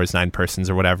 9 hours, 9 persons,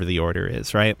 or whatever the order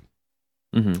is, right?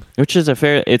 Mm-hmm. Which is a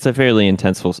fairly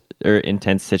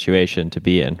intense situation to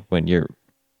be in when you're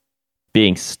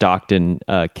being stalked and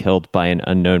killed by an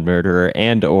unknown murderer,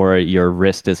 and or your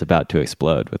wrist is about to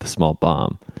explode with a small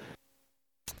bomb.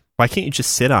 Why can't you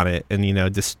just sit on it and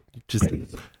just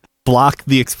block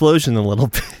the explosion a little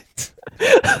bit?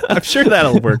 I'm sure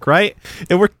that'll work, right?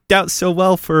 It worked out so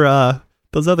well for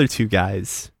those other 2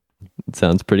 guys. It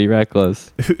sounds pretty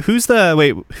reckless. Who's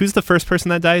the first person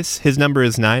that dies? His number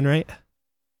is 9, right?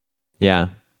 Yeah.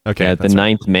 Okay. Yeah, the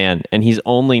ninth man, and he's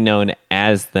only known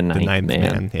as the ninth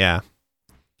man. Yeah.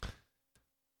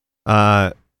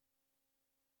 I'm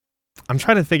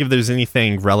trying to think if there's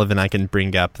anything relevant I can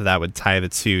bring up that would tie the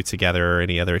 2 together, or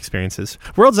any other experiences.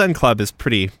 World's End Club is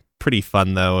pretty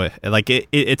fun though. Like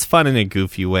it's fun in a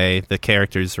goofy way. The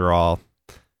characters are all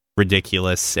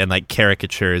ridiculous and like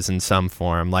caricatures in some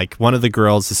form. Like one of the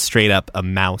girls is straight up a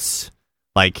mouse.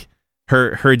 Like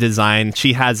her design,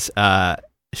 she has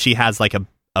like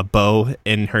a bow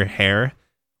in her hair,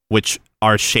 which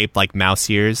are shaped like mouse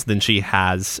ears. Then she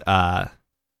has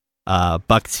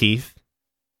buck teeth,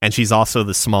 and she's also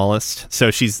the smallest. So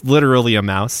she's literally a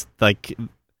mouse. Like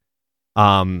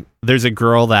there's a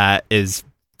girl that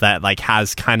like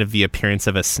has kind of the appearance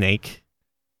of a snake.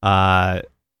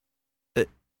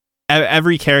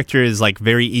 Every character is like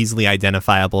very easily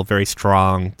identifiable, very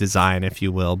strong design, if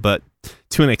you will, but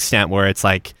to an extent where it's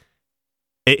like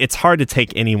it's hard to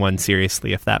take anyone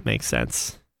seriously, if that makes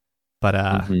sense. But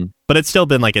but it's still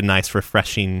been like a nice,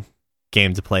 refreshing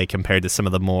game to play compared to some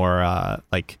of the more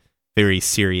like very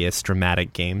serious,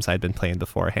 dramatic games I'd been playing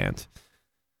beforehand.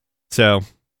 So.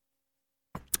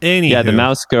 Anywho. Yeah, the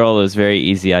mouse girl is very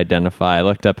easy to identify. I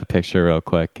looked up a picture real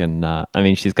quick, and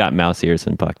she's got mouse ears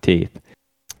and buck teeth.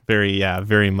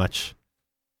 Very much.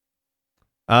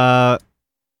 What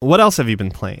else have you been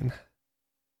playing?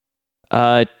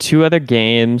 2 other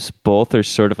games. Both are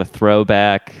sort of a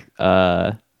throwback.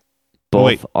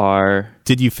 Both are.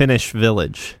 Did you finish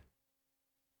Village?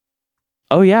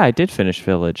 Oh yeah, I did finish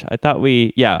Village.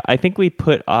 I think we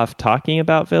put off talking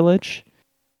about Village.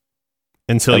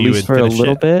 Until at you least would for a finish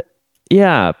little it. bit.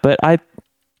 Yeah, but I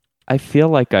feel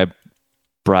like I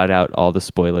brought out all the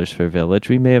spoilers for Village.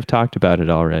 We may have talked about it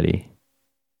already.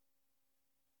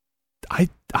 I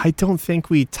don't think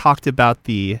we talked about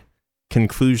the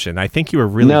conclusion. I think you were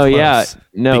really no, close. yeah,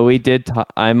 no, we did.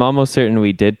 I'm almost certain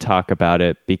we did talk about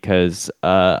it because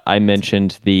I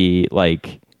mentioned the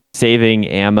saving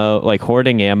ammo,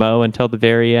 hoarding ammo until the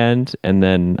very end, and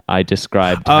then I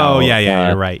described.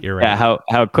 You're right. Yeah,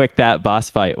 how quick that boss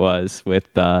fight was with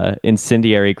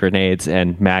incendiary grenades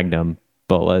and magnum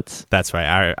bullets. That's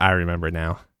right. I remember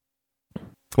now.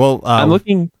 Well, I'm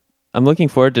looking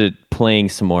forward to playing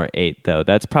some more 8 though.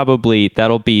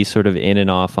 That'll be sort of in and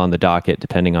off on the docket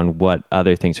depending on what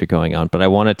other things are going on. But I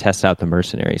want to test out the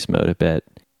Mercenaries mode a bit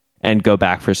and go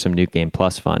back for some New Game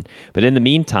Plus fun. But in the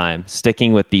meantime,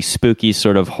 sticking with the spooky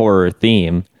sort of horror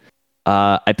theme,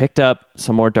 I picked up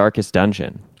some more Darkest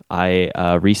Dungeon. I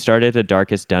restarted a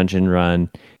Darkest Dungeon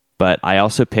run, but I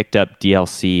also picked up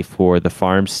DLC for the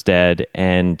Farmstead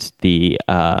and the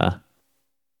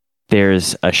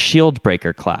there's a Shield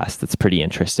Breaker class that's pretty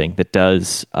interesting that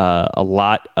does a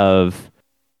lot of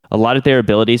their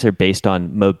abilities are based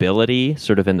on mobility,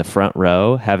 sort of in the front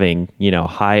row, having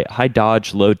high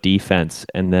dodge, low defense,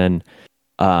 and then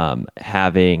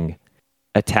having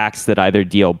attacks that either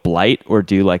deal blight or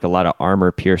do a lot of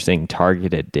armor piercing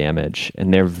targeted damage,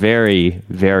 and they're very,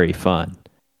 very fun.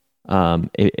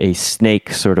 A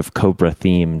snake sort of cobra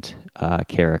themed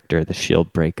character, the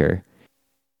Shield Breaker.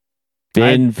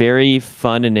 Been very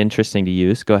fun and interesting to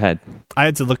use. Go ahead. I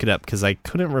had to look it up because I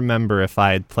couldn't remember if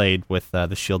I had played with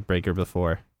the Shield Breaker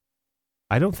before.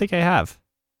 I don't think I have.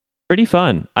 Pretty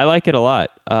fun. I like it a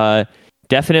lot.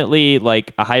 Definitely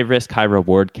a high risk, high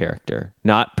reward character.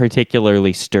 Not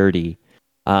particularly sturdy.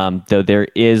 Though there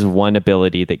is one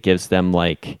ability that gives them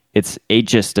it's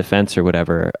Aegis defense or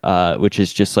whatever, which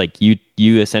is just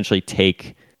you essentially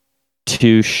take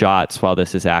 2 shots while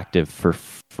this is active for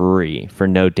free for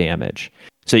no damage.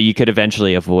 So you could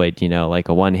eventually avoid,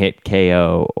 a one-hit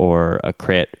KO or a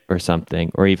crit or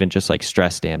something, or even just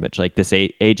stress damage. This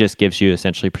Aegis gives you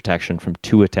essentially protection from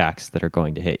 2 attacks that are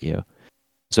going to hit you.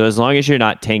 So as long as you're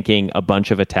not tanking a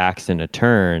bunch of attacks in a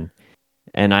turn,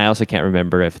 and I also can't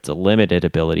remember if it's a limited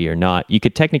ability or not, you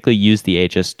could technically use the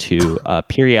Aegis to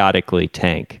periodically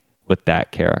tank with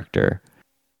that character.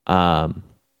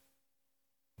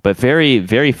 But very,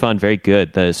 very fun, very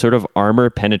good. The sort of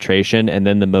armor penetration and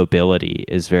then the mobility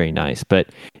is very nice. But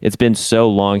it's been so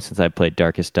long since I played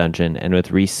Darkest Dungeon, and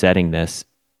with resetting this,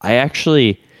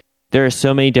 there are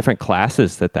so many different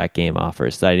classes that game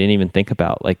offers that I didn't even think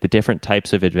about, the different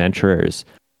types of adventurers.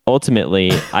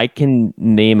 Ultimately, I can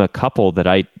name a couple that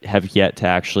I have yet to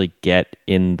actually get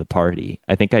in the party.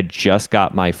 I think I just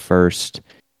got my first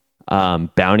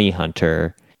bounty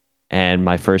hunter and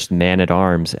my first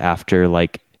man-at-arms after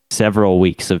several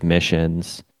weeks of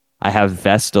missions. I have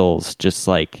Vestals, just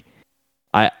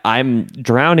I'm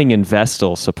drowning in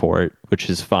Vestal support, which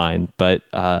is fine, but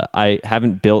I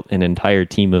haven't built an entire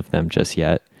team of them just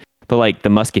yet. But the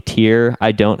Musketeer,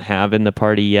 I don't have in the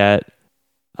party yet.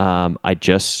 I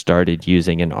just started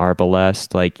using an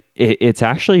Arbalest. It's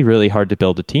actually really hard to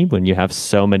build a team when you have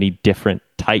so many different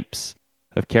types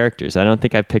of characters. I don't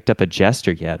think I've picked up a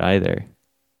Jester yet either.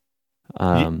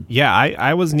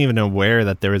 I wasn't even aware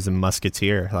that there was a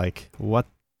Musketeer. What?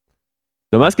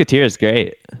 The Musketeer is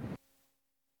great.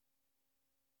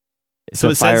 It's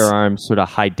a firearm, sort of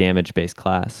high damage based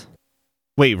class.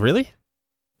 Wait, really?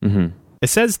 Mm-hmm. It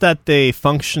says that they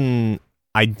function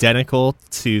identical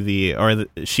to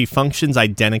she functions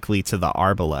identically to the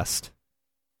Arbalest.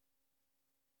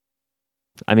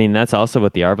 I mean, that's also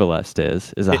what the Arbalest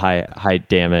is a high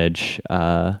damage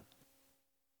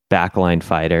backline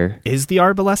fighter. Is the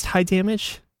Arbalest high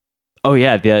damage? Oh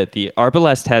yeah, the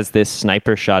Arbalest has this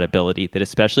sniper shot ability that,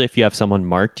 especially if you have someone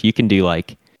marked, you can do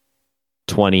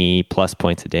 20 plus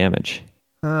points of damage.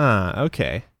 Ah,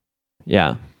 okay.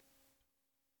 Yeah.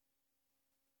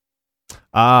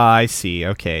 I see.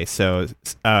 Okay, so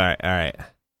all right.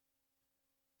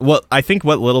 Well, I think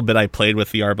what little bit I played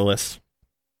with the Arbalest,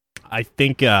 I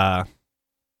think you were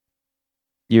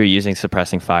using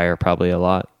suppressing fire probably a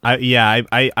lot. I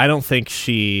don't think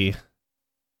she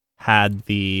had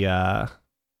the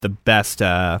best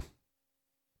how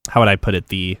would I put it,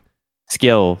 the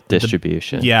skill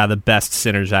distribution. The best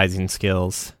synergizing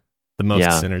skills. The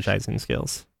most synergizing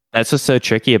skills. That's what's so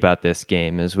tricky about this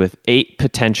game, is with 8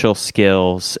 potential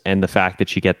skills and the fact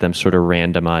that you get them sort of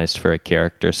randomized for a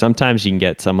character. Sometimes you can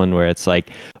get someone where it's oh,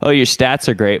 your stats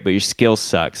are great, but your skills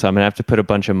suck, so I'm going to have to put a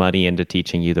bunch of money into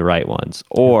teaching you the right ones.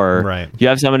 Or you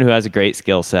have someone who has a great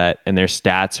skill set and their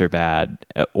stats are bad,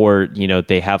 or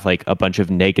they have a bunch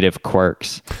of negative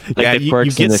quirks. The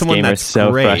quirks in this game are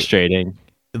so frustrating.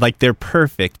 They're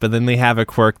perfect, but then they have a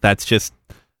quirk that's just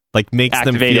makes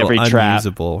activate them feel every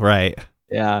unusable. Trap. Right.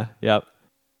 Yeah. Yep.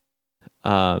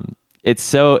 it's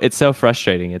so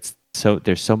frustrating.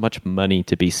 There's so much money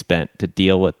to be spent to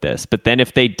deal with this. But then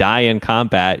if they die in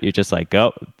combat, you're just like,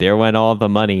 oh, there went all the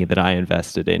money that I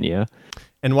invested in you.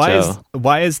 And why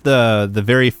is the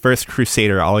very first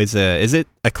Crusader always is it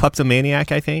a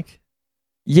kleptomaniac, I think?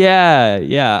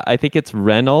 Yeah. I think it's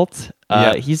Renault.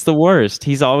 Yeah. He's the worst.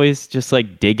 He's always just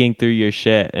like digging through your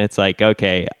shit. And it's like,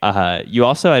 okay, you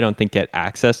also, I don't think, get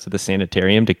access to the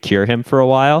sanitarium to cure him for a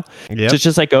while. Yep. So it's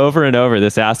just like over and over,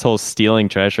 this asshole stealing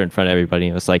treasure in front of everybody.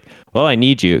 And it's like, well, I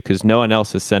need you because no one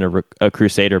else has sent a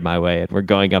Crusader my way. And we're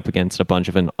going up against a bunch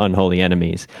of unholy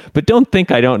enemies. But don't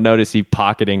think I don't notice you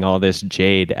pocketing all this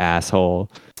jade, asshole.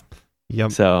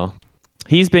 Yep. So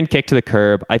he's been kicked to the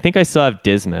curb. I think I still have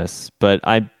Dismas, but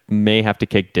I may have to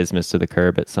kick Dismas to the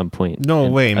curb at some point. No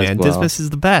way, man. Well. Dismas is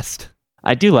the best.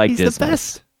 I do like He's Dismas. the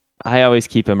best. I always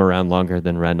keep him around longer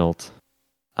than Reynolds.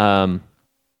 The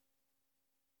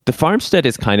farmstead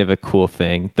is kind of a cool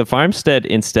thing. The farmstead,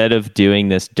 instead of doing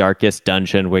this darkest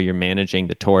dungeon where you're managing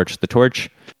the torch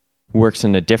works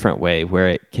in a different way where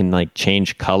it can like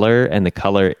change color, and the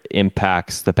color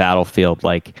impacts the battlefield,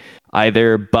 like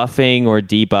either buffing or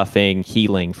debuffing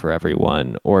healing for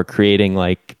everyone, or creating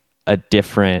like a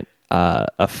different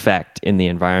effect in the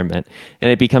environment.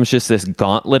 And it becomes just this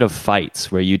gauntlet of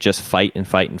fights where you just fight and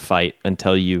fight and fight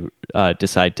until you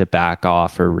decide to back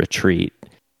off or retreat.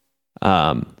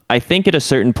 I think at a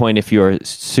certain point, if you're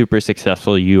super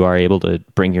successful, you are able to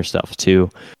bring yourself to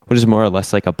what is more or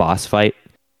less like a boss fight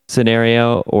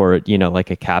scenario, or like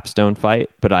a capstone fight.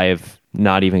 But I have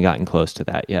not even gotten close to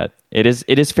that yet. It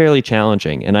is fairly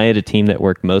challenging, and I had a team that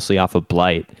worked mostly off of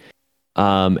blight,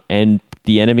 and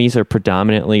the enemies are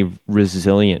predominantly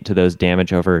resilient to those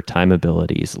damage over time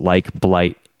abilities like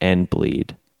blight and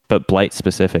bleed, but blight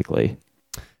specifically.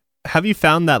 Have you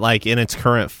found that, like, in its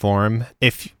current form,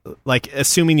 if, like,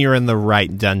 assuming you're in the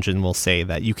right dungeon, we'll say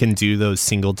that you can do those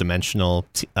single-dimensional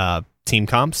team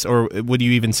comps, or would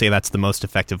you even say that's the most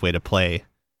effective way to play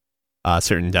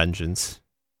certain dungeons?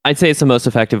 I'd say it's the most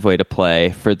effective way to play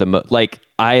for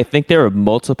I think there are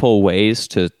multiple ways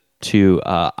to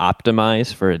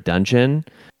optimize for a dungeon,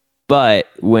 but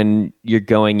when you're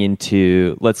going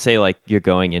into, let's say, like, you're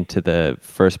going into the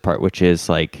first part, which is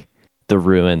like the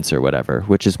ruins or whatever,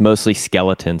 which is mostly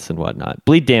skeletons and whatnot.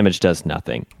 Bleed damage does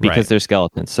nothing because they're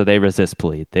skeletons, so they resist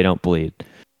bleed. They don't bleed.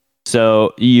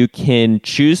 So you can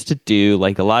choose to do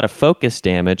like a lot of focus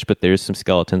damage, but there's some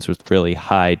skeletons with really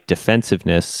high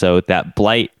defensiveness, so that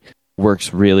blight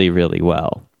works really, really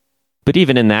well. But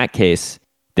even in that case,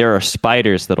 there are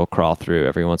spiders that'll crawl through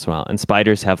every once in a while, and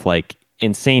spiders have like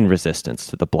insane resistance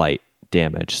to the blight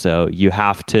damage. So you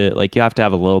have to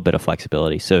have a little bit of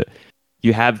flexibility. So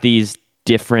you have these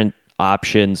different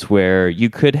options where you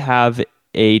could have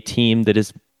a team that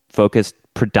is focused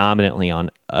predominantly on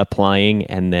applying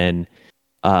and then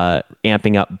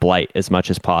amping up blight as much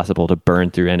as possible to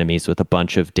burn through enemies with a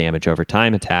bunch of damage over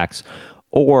time attacks,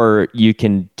 or you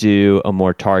can do a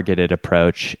more targeted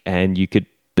approach, and you could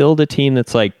build a team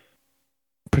that's like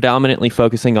predominantly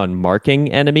focusing on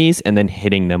marking enemies and then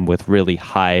hitting them with really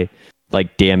high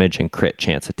like damage and crit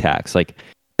chance attacks, like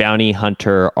bounty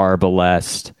hunter,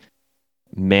 arbalest,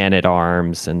 man at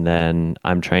arms, and then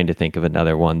I'm trying to think of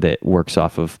another one that works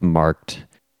off of marked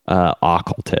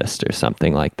occultist or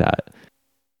something like that.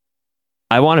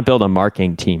 I want to build a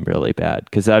marking team really bad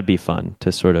because that'd be fun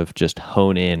to sort of just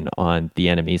hone in on the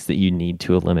enemies that you need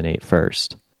to eliminate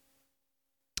first.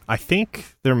 I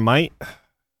think there might...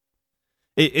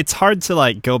 It's hard to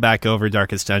like go back over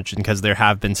Darkest Dungeon because there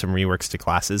have been some reworks to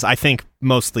classes. I think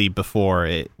mostly before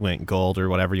it went gold or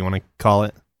whatever you want to call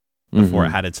it, before it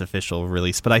had its official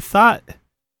release. But I thought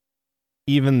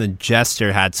even the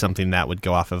Jester had something that would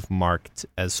go off of marked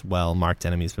as well, marked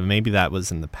enemies, but maybe that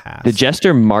was in the past. The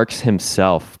Jester marks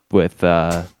himself with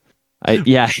the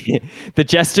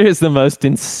Jester is the most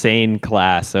insane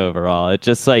class overall. It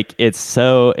just like it's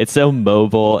so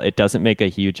mobile. It doesn't make a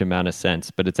huge amount of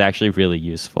sense, but it's actually really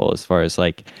useful as far as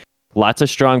like lots of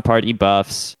strong party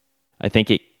buffs. I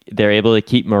think they're able to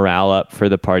keep morale up for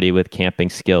the party with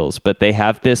camping skills, but they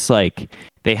have this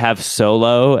they have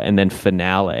solo and then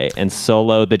finale. And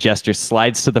solo, the Jester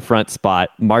slides to the front spot,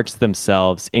 marks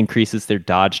themselves, increases their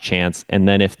dodge chance, and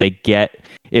then if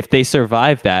they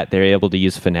survive that, they're able to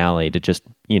use finale to just,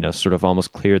 sort of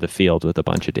almost clear the field with a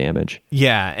bunch of damage.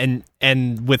 Yeah,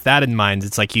 and with that in mind,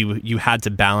 it's like you had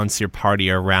to balance your party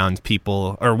around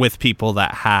people or with people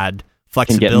that had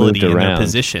flexibility in their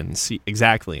positions.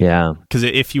 Exactly. Yeah. Because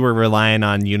if you were relying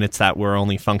on units that were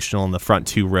only functional in the front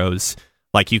two rows,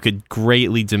 like you could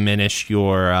greatly diminish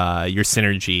your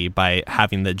synergy by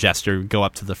having the Jester go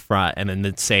up to the front, and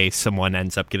then say someone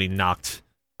ends up getting knocked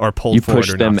or pulled You forward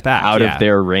push or them knocked back. out of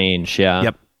their range.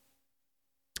 Yeah.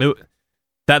 Yep.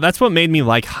 That's what made me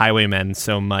like Highwaymen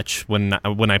so much when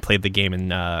I played the game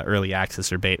in early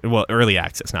access or beta. Well, early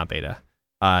access, not beta,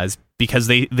 is because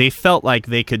they felt like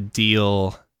they could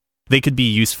be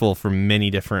useful for many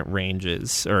different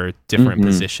ranges or different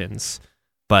positions,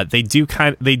 but they did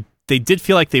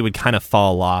feel like they would kind of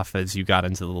fall off as you got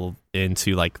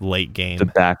into like late game. The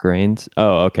back range.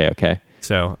 Oh, okay.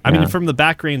 So I mean, from the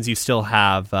back range, you still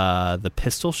have the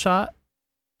pistol shot.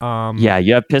 Yeah,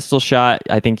 you have pistol shot.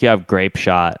 I think you have grape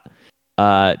shot.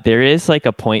 There is like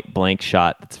a point blank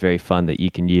shot that's very fun that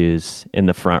you can use in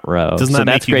the front row. Doesn't that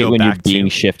that's make you great go when back you're being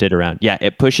shifted around. Yeah,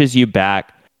 it pushes you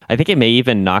back. I think it may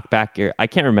even knock back I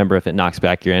can't remember if it knocks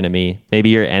back your enemy.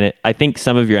 Maybe I think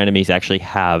some of your enemies actually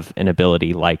have an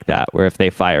ability like that, where if they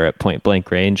fire at point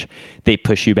blank range, they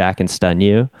push you back and stun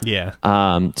you. Yeah.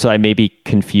 So I may be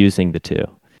confusing the two.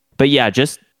 But yeah,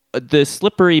 just the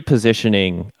slippery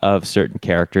positioning of certain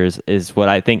characters is what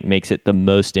I think makes it the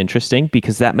most interesting,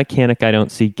 because that mechanic I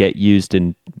don't see get used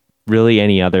in really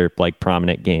any other like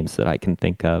prominent games that I can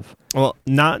think of. Well,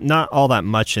 not all that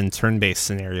much in turn-based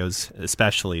scenarios,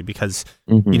 especially because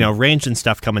range and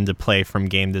stuff come into play from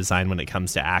game design when it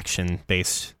comes to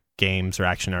action-based games or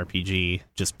action RPG,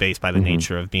 just based by the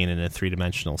nature of being in a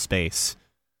three-dimensional space.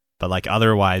 But like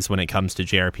otherwise, when it comes to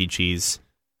JRPGs,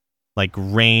 like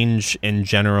range in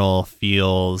general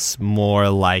feels more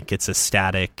like it's a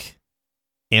static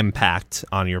impact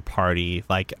on your party.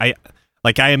 Like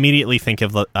I immediately think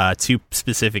of two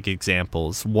specific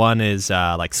examples. One is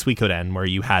like Suikoden, where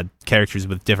you had characters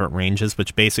with different ranges,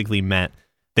 which basically meant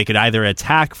they could either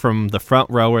attack from the front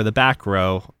row or the back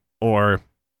row, or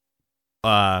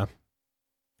more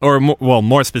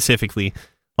specifically,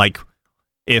 like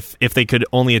if they could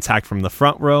only attack from the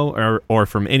front row or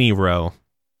from any row,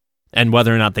 and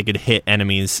whether or not they could hit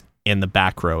enemies in the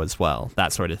back row as well,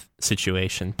 that sort of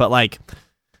situation. But like,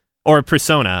 or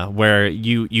Persona, where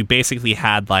you basically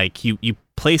had like, you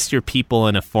placed your people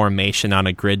in a formation on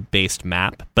a grid-based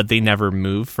map, but they never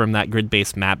moved from that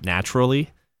grid-based map naturally,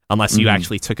 unless you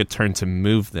actually took a turn to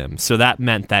move them. So that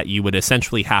meant that you would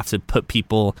essentially have to put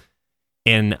people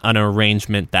in an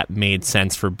arrangement that made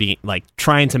sense for being like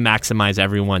trying to maximize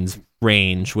everyone's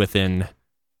range within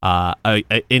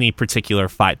any particular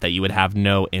fight, that you would have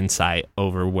no insight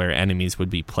over where enemies would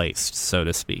be placed, so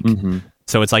to speak.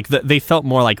 So it's like they felt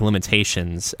more like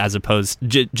limitations as opposed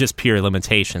just pure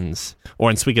limitations, or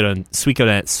in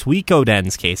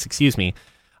Suikoden's case,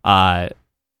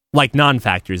 like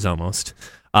non-factors almost.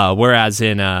 Whereas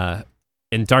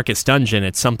in Darkest Dungeon,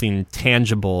 it's something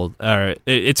tangible, or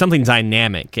it's something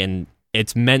dynamic, and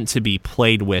it's meant to be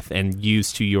played with and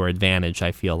used to your advantage,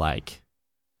 I feel like.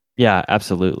 Yeah,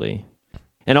 absolutely.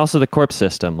 And also the corpse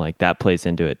system, like that plays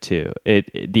into it too.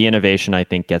 The innovation, I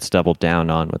think, gets doubled down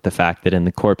on with the fact that in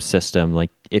the corpse system, like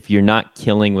if you're not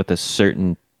killing with a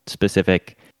certain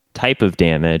specific type of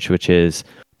damage, which is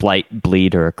blight,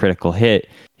 bleed, or a critical hit,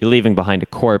 you're leaving behind a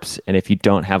corpse. And if you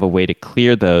don't have a way to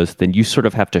clear those, then you sort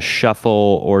of have to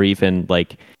shuffle or even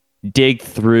like dig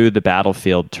through the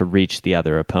battlefield to reach the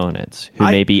other opponents, who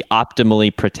may be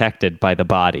optimally protected by the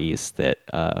bodies that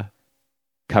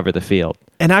cover the field.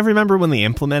 And I remember when they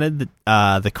implemented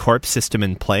the corpse system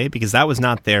in play, because that was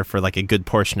not there for like a good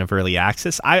portion of early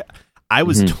access. I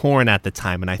was torn at the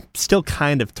time, and I'm still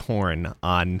kind of torn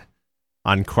on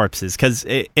corpses, because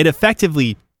it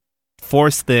effectively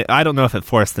forced I don't know if it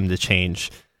forced them to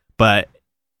change, but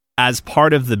as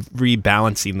part of the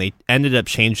rebalancing, they ended up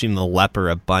changing the leper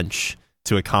a bunch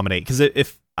to accommodate. Because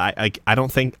I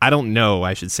don't know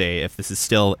if this is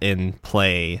still in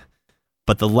play,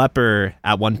 but the leper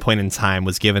at one point in time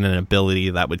was given an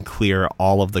ability that would clear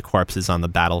all of the corpses on the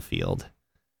battlefield.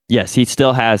 Yes, he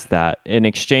still has that. In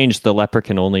exchange, the leper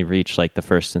can only reach like the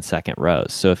first and second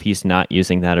rows. So if he's not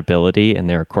using that ability and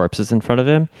there are corpses in front of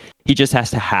him, he just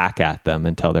has to hack at them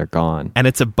until they're gone. And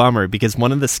it's a bummer, because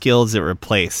one of the skills it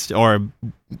replaced, or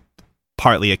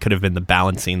partly it could have been the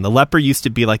balancing. The leper used to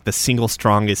be like the single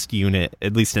strongest unit,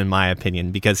 at least in my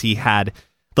opinion, because the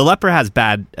leper has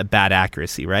bad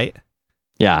accuracy, right?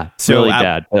 Yeah, so really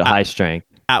bad, but high strength.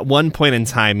 At one point in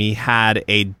time, he had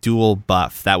a dual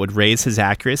buff that would raise his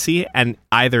accuracy and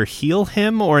either heal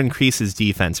him or increase his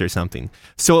defense or something.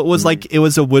 So it was like, it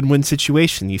was a win-win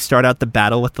situation. You start out the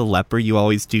battle with the leper, you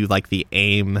always do like the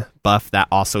aim buff that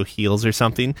also heals or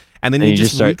something, and then you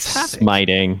just start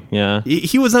smiting. Yeah,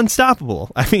 he was unstoppable.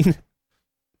 I mean,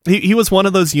 he was one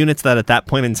of those units that at that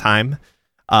point in time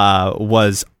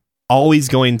was always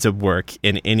going to work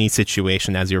in any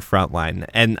situation as your front line.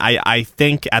 And I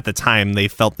think at the time they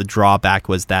felt the drawback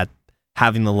was that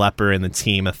having the leper in the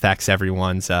team affects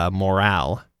everyone's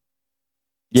morale.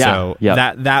 Yeah,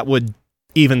 So that would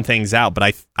even things out,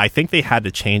 but I think they had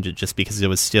to change it just because it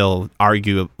was still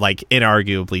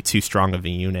inarguably too strong of a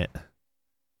unit.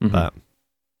 Mm-hmm. But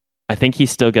I think he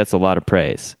still gets a lot of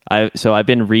praise. So I've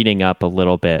been reading up a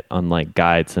little bit on like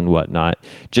guides and whatnot,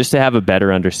 just to have a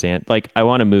better understand. Like, I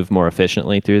want to move more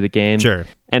efficiently through the game. Sure.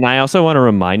 And I also want to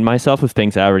remind myself of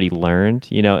things I already learned.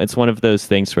 You know, it's one of those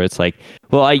things where it's like,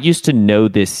 well, I used to know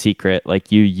this secret.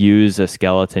 Like, you use a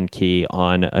skeleton key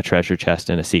on a treasure chest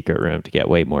in a secret room to get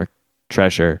way more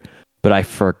treasure, but I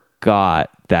forgot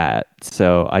that.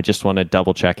 So I just want to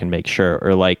double check and make sure.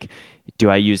 Or like, do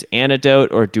I use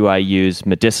antidote or do I use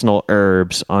medicinal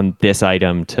herbs on this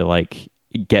item to like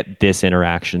get this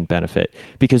interaction benefit?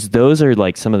 Because those are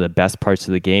like some of the best parts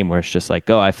of the game, where it's just like,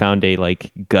 oh, I found a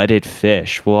like gutted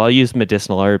fish. Well, I'll use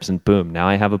medicinal herbs and boom, now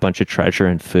I have a bunch of treasure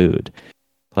and food.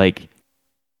 Like,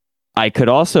 I could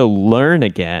also learn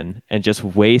again and just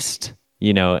waste,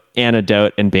 you know,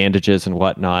 antidote and bandages and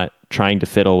whatnot trying to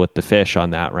fiddle with the fish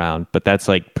on that round, but that's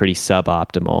like pretty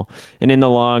suboptimal. And in the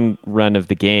long run of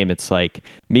the game, it's like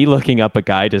me looking up a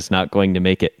guide is not going to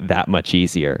make it that much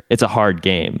easier. It's a hard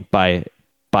game by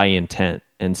intent,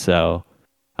 and so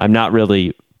I'm not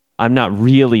really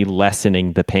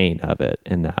lessening the pain of it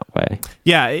in that way.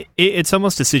 Yeah, it's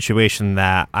almost a situation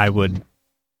that I would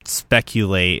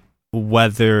speculate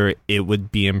whether it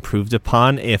would be improved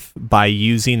upon if by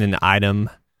using an item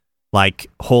like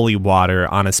holy water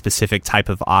on a specific type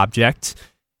of object,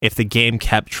 if the game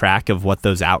kept track of what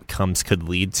those outcomes could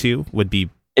lead to, would be...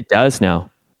 It does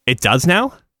now. It does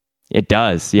now? It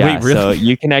does, yeah. Wait, really?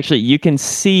 So you can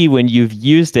see when you've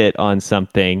used it on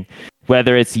something,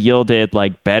 whether it's yielded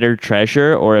like better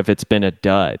treasure or if it's been a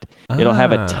dud. It'll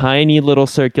have a tiny little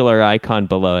circular icon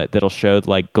below it that'll show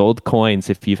like gold coins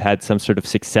if you've had some sort of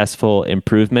successful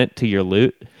improvement to your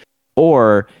loot,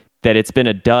 or that it's been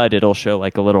a dud, it'll show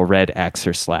like a little red X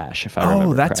or slash, if I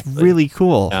remember that's correctly. really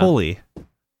cool. Yeah. Holy.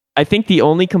 I think the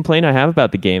only complaint I have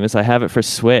about the game is I have it for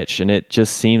Switch, and it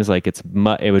just seems like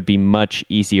it would be much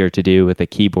easier to do with a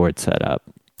keyboard setup.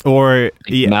 Or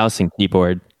mouse and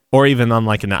keyboard. Or even on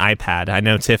like an iPad. I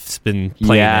know Tiff's been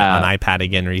playing it on iPad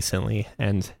again recently,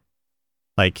 and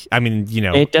like, I mean, you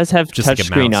know, it does have like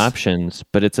touchscreen options,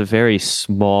 but it's a very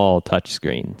small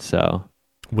touchscreen. So,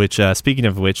 which speaking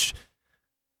of which,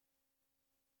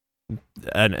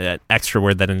 an extra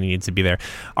word that needs to be there.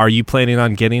 Are you planning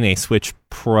on getting a Switch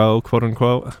Pro, quote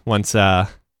unquote, once that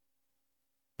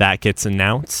gets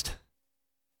announced?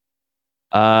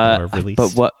 Or released?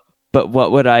 But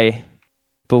what would I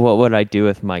do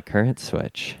with my current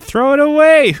Switch? Throw it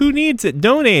away. Who needs it?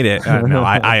 Donate it. No,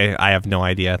 I have no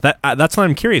idea. That's what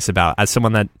I'm curious about. As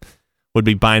someone that would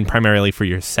be buying primarily for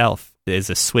yourself, is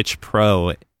a Switch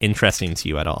Pro interesting to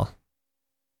you at all?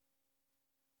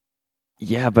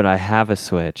 Yeah, but I have a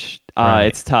Switch. Right.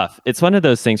 It's tough. It's one of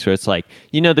those things where it's like,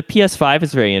 you know, the PS5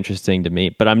 is very interesting to me,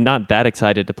 but I'm not that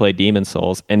excited to play Demon's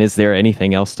Souls. And is there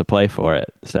anything else to play for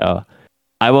it? So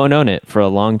I won't own it for a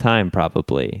long time,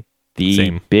 probably.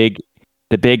 The big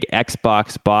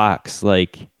Xbox box,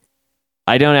 like,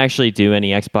 I don't actually do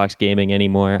any Xbox gaming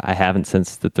anymore. I haven't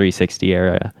since the 360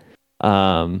 era.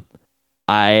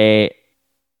 I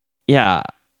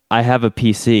have a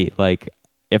PC. Like,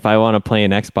 if I want to play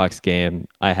an Xbox game,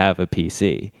 I have a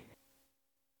PC.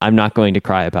 I'm not going to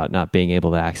cry about not being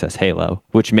able to access Halo,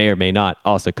 which may or may not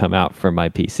also come out for my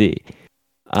PC.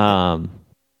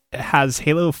 Has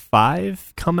Halo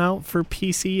 5 come out for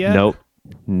PC yet? Nope.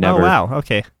 Never. Oh, wow.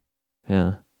 Okay.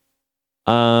 Yeah.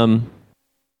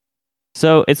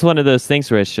 So it's one of those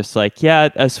things where it's just like, yeah,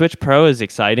 a Switch Pro is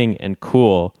exciting and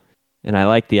cool, and I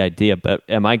like the idea, but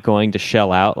am I going to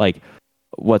shell out? Like,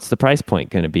 what's the price point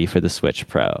going to be for the Switch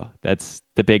Pro? That's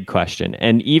the big question.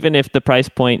 And even if the price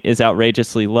point is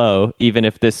outrageously low, even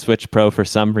if this Switch Pro for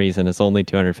some reason is only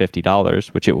 $250,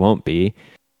 which it won't be,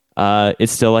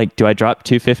 it's still like, do I drop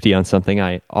 $250 on something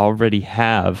I already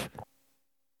have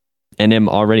and am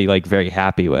already like very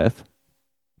happy with?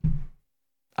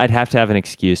 I'd have to have an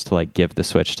excuse to like give the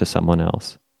Switch to someone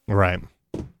else. Right.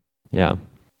 Yeah.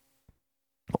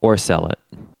 Or sell it.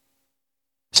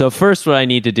 So first, what I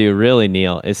need to do, really,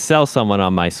 Neil, is sell someone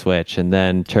on my Switch, and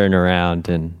then turn around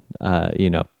and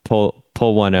pull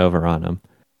one over on them.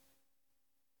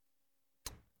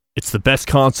 It's the best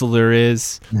console there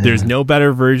is. There's no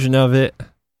better version of it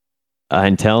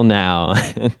until now.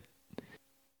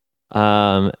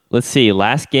 Let's see.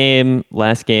 Last game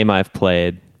I've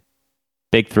played.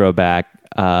 Big throwback.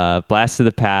 Blast of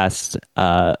the Past.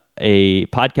 A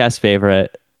podcast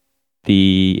favorite.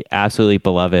 The absolutely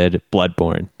beloved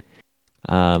Bloodborne.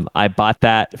 I bought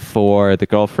that for the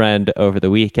girlfriend over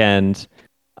the weekend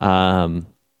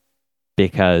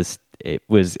because it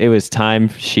was time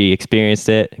she experienced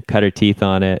it, cut her teeth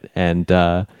on it,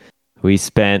 and we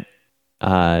spent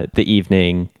the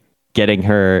evening getting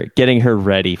her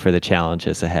ready for the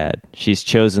challenges ahead. She's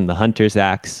chosen the Hunter's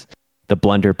Axe, the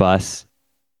Blunderbuss,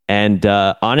 and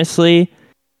honestly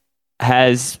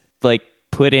has like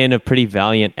put in a pretty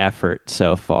valiant effort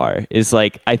so far. Is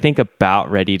like I think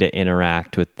about ready to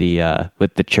interact with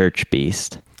the church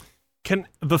beast.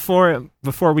 Before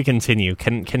we continue,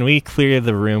 can we clear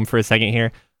the room for a second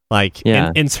here? Like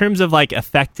in terms of like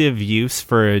effective use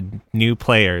for new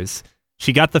players,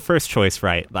 she got the first choice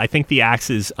right. I think the axe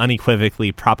is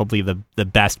unequivocally probably the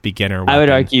best beginner weapon.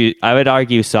 I would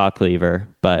argue saw cleaver,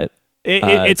 but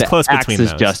it's close between those.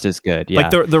 Axe is just as good. Yeah,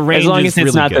 like the range as long as it's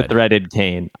really not good. The threaded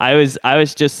cane. I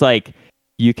was just like,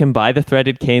 you can buy the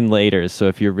threaded cane later. So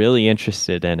if you're really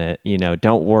interested in it,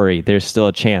 don't worry. There's still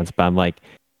a chance. But I'm like,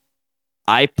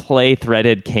 I play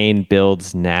threaded cane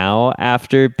builds now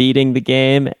after beating the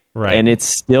game, right? And it's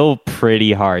still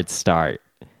pretty hard start.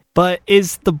 But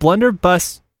is the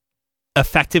blunderbuss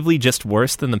effectively just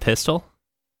worse than the pistol?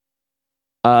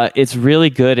 It's really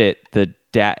good at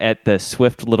the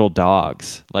swift little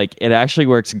dogs. Like it actually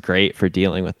works great for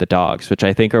dealing with the dogs, which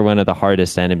I think are one of the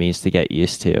hardest enemies to get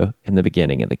used to in the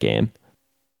beginning of the game.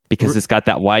 Because it's got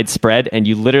that wide spread, and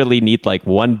you literally need like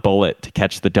one bullet to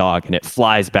catch the dog, and it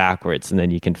flies backwards, and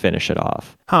then you can finish it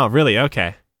off. Oh, really?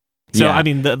 Okay. So, yeah. I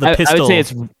mean, the pistol... I would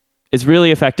say it's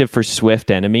really effective for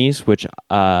swift enemies, which,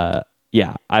 I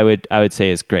would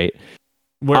say is great.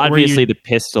 Obviously, the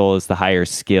pistol is the higher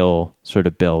skill sort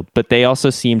of build, but they also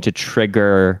seem to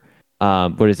trigger...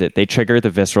 They trigger the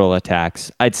visceral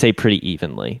attacks, I'd say pretty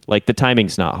evenly. Like, the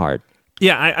timing's not hard.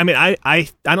 Yeah, I mean, I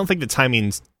don't think the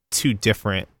timing's too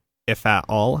different, if at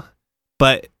all.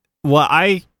 But what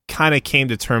I kind of came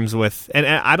to terms with, and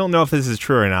I don't know if this is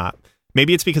true or not,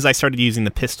 maybe it's because I started using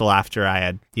the pistol after I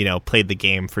had, played the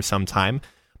game for some time,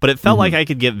 but it felt like I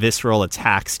could get visceral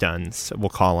attack stuns, we'll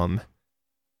call them,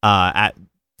 at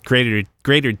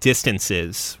greater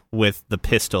distances with the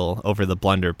pistol over the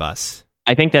blunderbuss.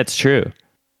 I think that's true.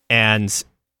 And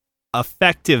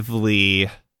effectively,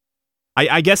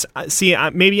 I guess, see,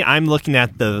 maybe I'm looking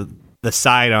at the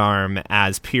sidearm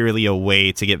as purely a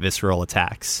way to get visceral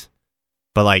attacks.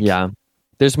 But like... Yeah,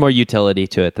 there's more utility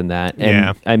to it than that. And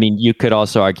yeah. I mean, you could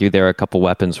also argue there are a couple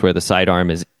weapons where the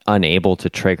sidearm is unable to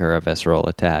trigger a visceral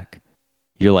attack.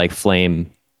 You're like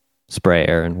flame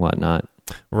sprayer and whatnot.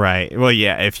 Right. Well,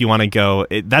 yeah, if you want to go...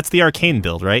 that's the arcane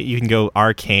build, right? You can go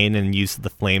arcane and use the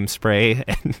flame spray.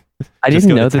 And I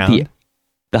didn't know that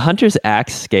the Hunter's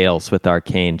Axe scales with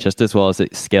arcane just as well as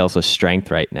it scales with strength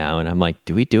right now. And I'm like,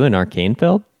 do we do an arcane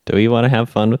build? Do we want to have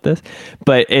fun with this?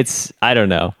 But I don't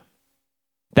know.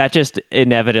 That just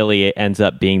inevitably ends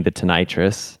up being the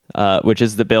Tonitrus, which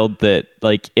is the build that,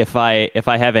 like, if I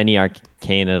have any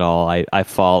arcane at all, I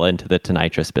fall into the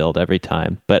Tonitrus build every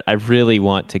time. But I really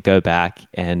want to go back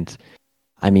and,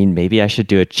 I mean, maybe I should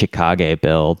do a Chikage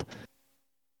build.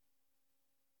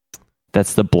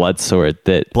 That's the blood sword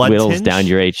that whittles down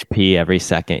your HP every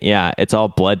second. Yeah, it's all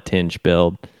blood tinge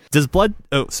build. Does blood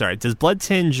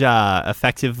tinge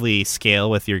effectively scale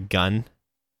with your gun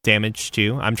damage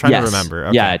too? I'm trying to remember.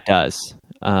 Okay. Yeah, it does.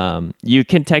 You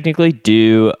can technically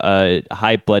do a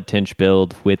high blood tinge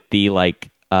build with the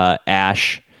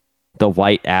ash, the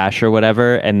white ash or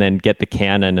whatever, and then get the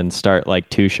cannon and start like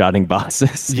two-shotting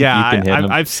bosses. Yeah,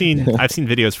 I've seen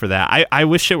videos for that. I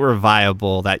wish it were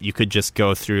viable that you could just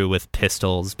go through with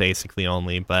pistols basically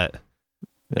only, but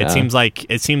it seems like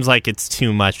it's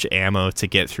too much ammo to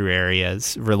get through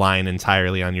areas relying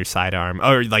entirely on your sidearm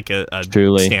or like a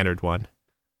standard one.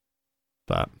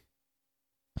 But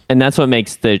and that's what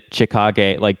makes the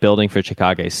Chikage, like building for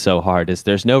Chikage, so hard, is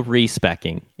there's no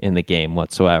respecking in the game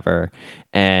whatsoever.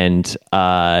 And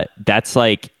that's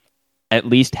like at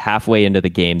least halfway into the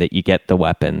game that you get the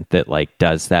weapon that like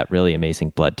does that really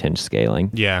amazing blood tinge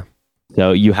scaling. Yeah.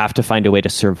 So you have to find a way to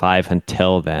survive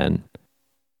until then,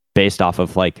 based off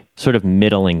of like sort of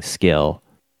middling skill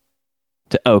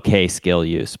to okay skill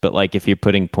use. But like if you're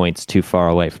putting points too far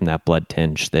away from that blood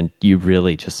tinge, then you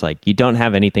really just like, you don't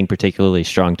have anything particularly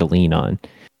strong to lean on,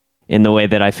 in the way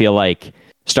that I feel like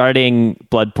starting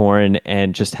Bloodborne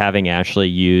and just having Ashley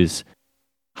use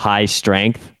high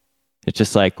strength, it's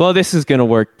just like, well, this is going to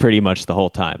work pretty much the whole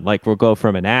time. Like we'll go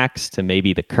from an axe to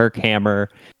maybe the Kirk hammer.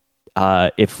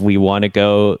 If we want to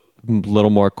go a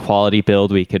little more quality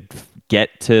build, we could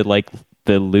get to like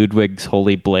the Ludwig's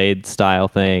Holy Blade style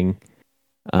thing.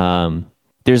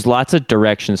 There's lots of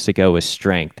directions to go with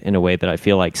strength in a way that I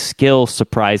feel like skill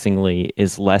surprisingly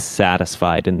is less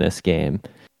satisfied in this game,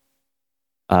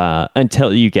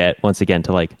 until you get once again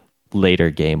to like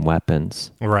later game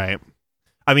weapons. Right.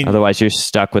 I mean, Otherwise, you're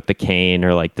stuck with the cane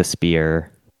or like the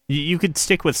spear. you could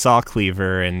stick with saw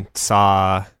cleaver and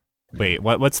saw. Wait,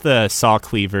 what's the saw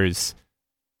cleaver's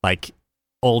like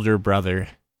older brother?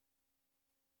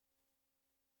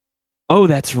 Oh,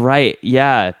 that's right.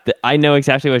 Yeah, I know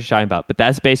exactly what you're talking about, but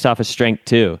that's based off of strength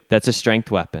too. That's a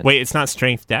strength weapon. Wait, it's not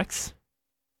strength dex?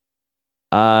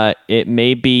 It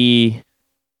may be.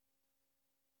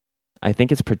 I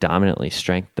think it's predominantly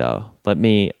strength though.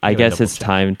 I guess it's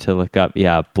time to look up,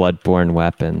 Bloodborne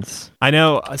weapons. I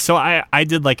know. So I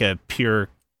did like a pure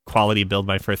quality build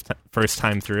my first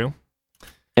time through.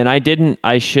 And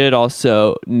I should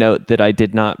also note that I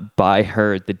did not buy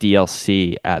her the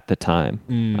DLC at the time.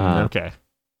 Okay.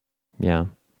 Yeah.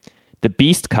 The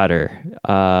Beast Cutter,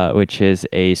 which is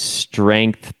it's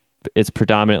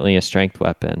predominantly a strength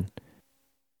weapon.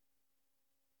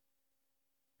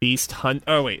 Beast Hunt.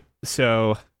 Oh, wait.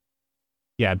 So,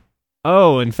 yeah.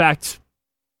 Oh, in fact,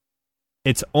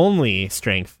 it's only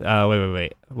strength.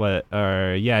 Wait. What?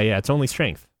 Yeah, it's only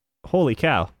strength. Holy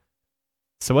cow.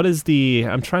 So what is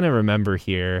I'm trying to remember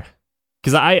here,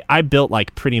 because I built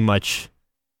like pretty much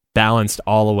balanced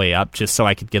all the way up just so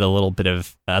I could get a little bit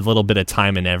of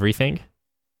time in everything.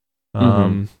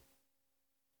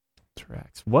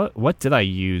 What did I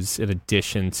use in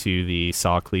addition to the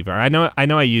saw cleaver? I know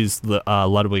I used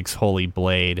Ludwig's Holy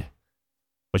Blade,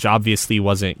 which obviously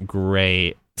wasn't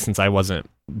great since I wasn't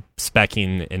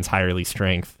speccing entirely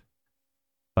strength.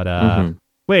 But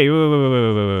Wait.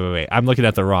 I'm looking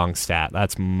at the wrong stat.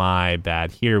 That's my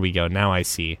bad. Here we go. Now I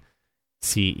see.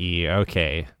 CE.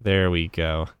 Okay, there we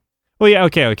go. Well, yeah,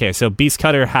 okay. So Beast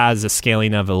Cutter has a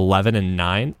scaling of 11 and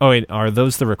 9. Oh, wait, are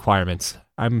those the requirements?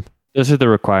 Those are the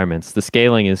requirements. The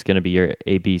scaling is going to be your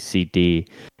A, B, C, D.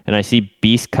 And I see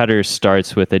Beast Cutter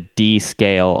starts with a D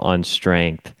scale on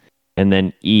strength, and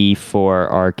then E for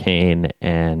arcane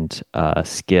and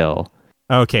skill.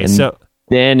 Okay, and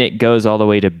then it goes all the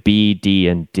way to B, D,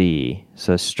 and D.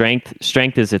 So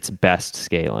strength is its best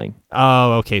scaling.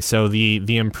 Oh, okay. So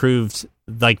the improved,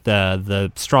 like the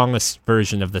strongest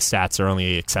version of the stats are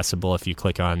only accessible if you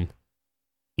click on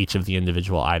each of the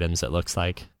individual items, it looks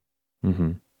like.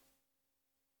 Mm-hmm.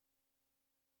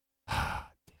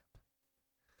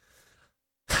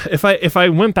 If I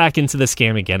went back into this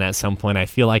game again at some point, I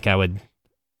feel like I would...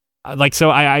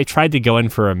 I tried to go in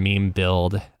for a meme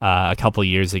build a couple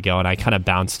years ago, and I kind of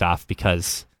bounced off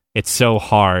because it's so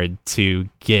hard to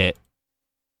get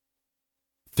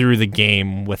through the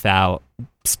game without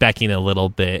speccing a little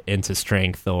bit into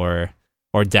strength or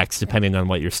dex, depending on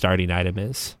what your starting item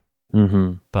is.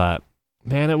 Mm-hmm. But,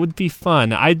 man, it would be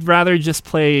fun. I'd rather just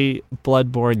play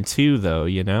Bloodborne 2, though,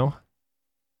 you know?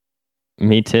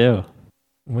 Me too.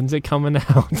 When's it coming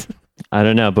out? I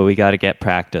don't know, but we got to get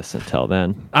practice until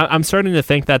then. I'm starting to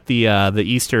think that the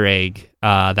Easter egg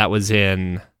that was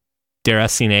in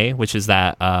Assassination, which is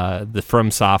that the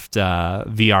FromSoft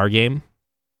VR game.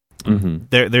 Mm-hmm.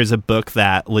 There's a book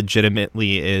that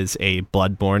legitimately is a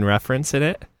Bloodborne reference in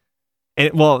it.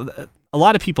 A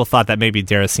lot of people thought that maybe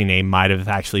Assassination might have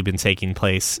actually been taking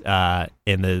place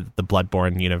in the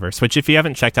Bloodborne universe, which if you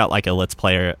haven't checked out like a Let's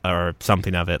Play or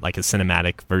something of it, like a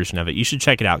cinematic version of it, you should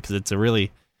check it out because it's a really,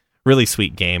 really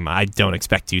sweet game. I don't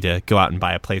expect you to go out and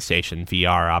buy a PlayStation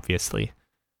VR, obviously.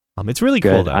 It's really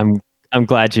cool, though. I'm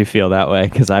glad you feel that way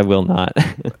because I will not.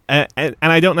 and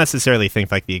I don't necessarily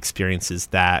think like the experience is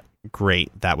that great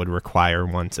that would require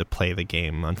one to play the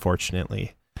game,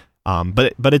 unfortunately.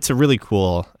 But it's a really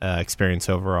cool experience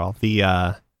overall.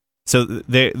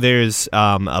 There's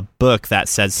a book that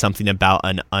says something about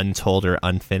an untold or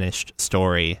unfinished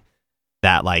story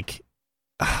that like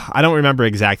I don't remember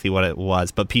exactly what it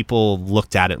was, but people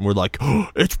looked at it and were like, oh,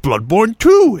 "It's Bloodborne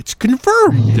 2, it's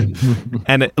confirmed."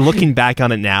 And looking back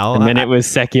on it now, and then it was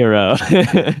Sekiro.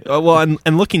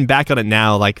 And looking back on it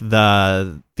now, like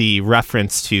the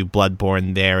reference to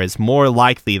Bloodborne there is more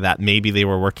likely that maybe they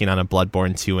were working on a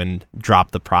Bloodborne 2 and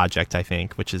dropped the project, I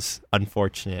think, which is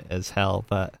unfortunate as hell,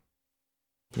 but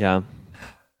yeah.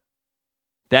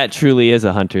 That truly is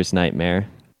a hunter's nightmare.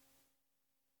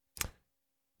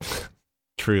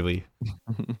 Truly.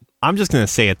 I'm just going to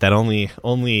say it that only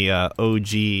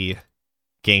OG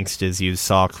gangsters use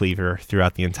saw cleaver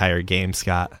throughout the entire game,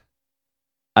 Scott.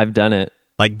 I've done it.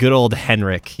 Like good old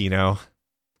Henrik, you know.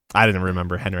 I didn't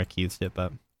remember Henrik used it,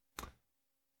 but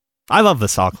I love the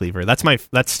saw cleaver. That's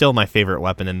still my favorite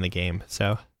weapon in the game.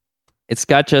 So it's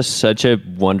got just such a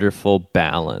wonderful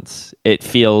balance. It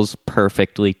feels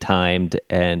perfectly timed,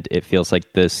 and it feels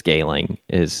like the scaling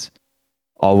is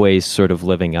always sort of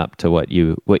living up to what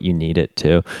you need it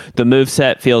to. The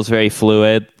moveset feels very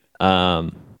fluid.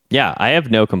 Yeah, I have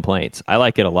no complaints. I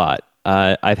like it a lot.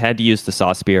 I've had to use the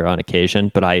saw spear on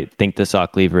occasion, but I think the saw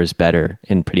cleaver is better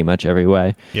in pretty much every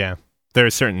way. Yeah. There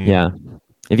are certain... Yeah.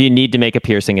 If you need to make a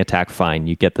piercing attack, fine,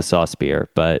 you get the saw spear.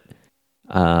 But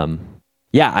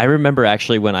yeah, I remember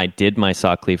actually when I did my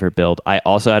saw cleaver build, I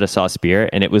also had a saw spear,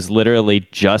 and it was literally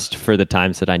just for the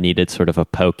times that I needed sort of a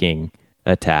poking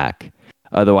attack.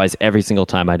 Otherwise, every single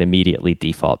time I'd immediately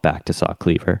default back to saw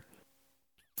cleaver.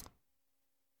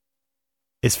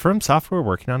 Is From Software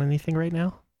working on anything right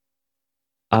now?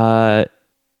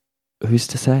 Who's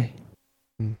to say?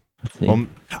 Well,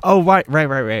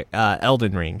 right.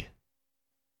 Elden Ring.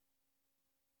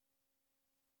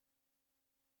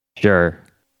 Sure.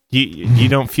 You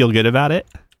don't feel good about it?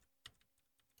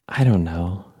 I don't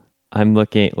know. I'm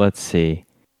looking. Let's see.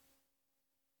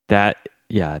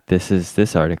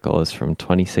 This article is from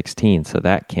 2016, so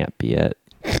that can't be it.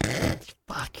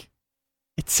 Fuck.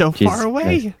 It's so Jesus far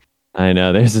away. Christ. I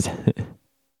know. There's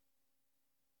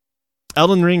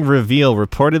Elden Ring reveal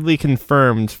reportedly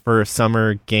confirmed for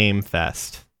Summer Game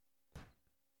Fest.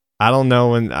 I don't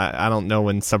know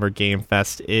when Summer Game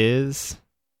Fest is.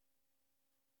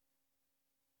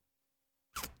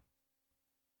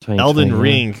 Elden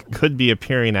Ring could be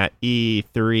appearing at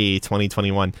E3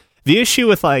 2021. The issue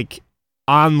with like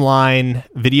online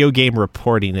video game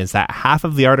reporting is that half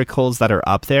of the articles that are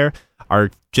up there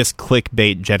are just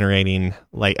clickbait generating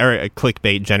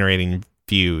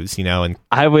views, you know. And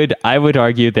I would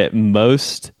argue that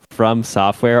most From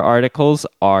Software articles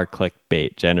are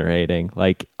clickbait generating.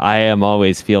 Like, I am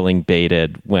always feeling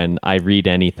baited when I read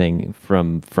anything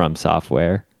from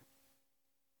Software.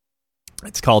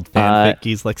 It's called fanfic,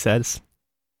 Gieslich says.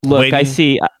 Look, I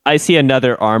see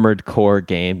another Armored Core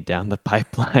game down the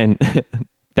pipeline.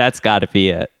 That's got to be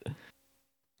it.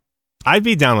 I'd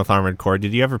be down with Armored Core.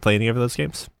 Did you ever play any of those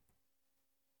games?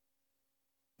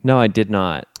 No, I did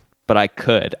not. But I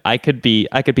could. I could be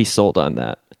sold on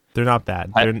that. They're not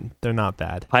bad. They're not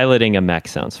bad. Piloting a mech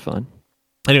sounds fun.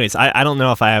 Anyways, I don't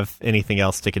know if I have anything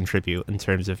else to contribute in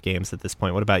terms of games at this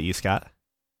point. What about you, Scott?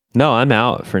 No, I'm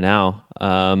out for now.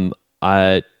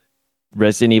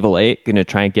 Resident Evil 8, going to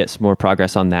try and get some more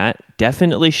progress on that.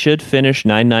 Definitely should finish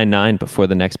 999 before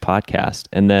the next podcast.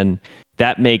 And then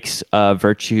that makes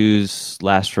Virtue's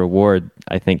Last Reward,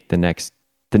 I think, the next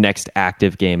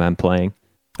active game I'm playing.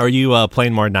 Are you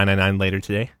playing more 999 later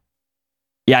today?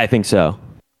 Yeah, I think so.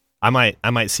 I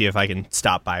might see if I can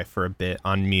stop by for a bit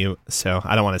on mute, so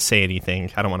I don't want to say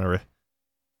anything. I don't want to...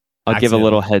 I'll give a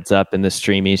little heads up in the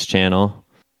Streamies channel.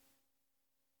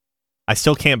 I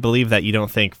still can't believe that you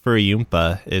don't think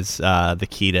Furry-Oompa is the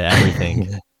key to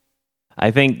everything.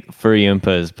 I think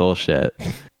Furry-Oompa is bullshit.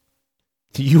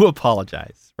 You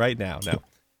apologize right now. No.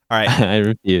 All right. I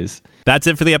refuse. That's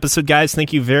it for the episode, guys.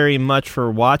 Thank you very much for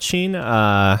watching.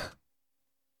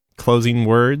 Closing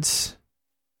words.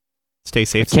 Stay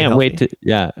safe. Can't wait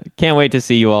to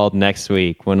see you all next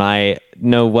week when I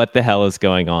know what the hell is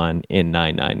going on in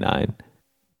 999.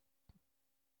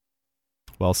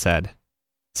 Well said.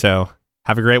 So,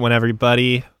 have a great one,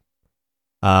 everybody.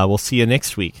 We'll see you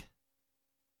next week.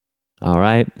 All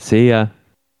right. See ya.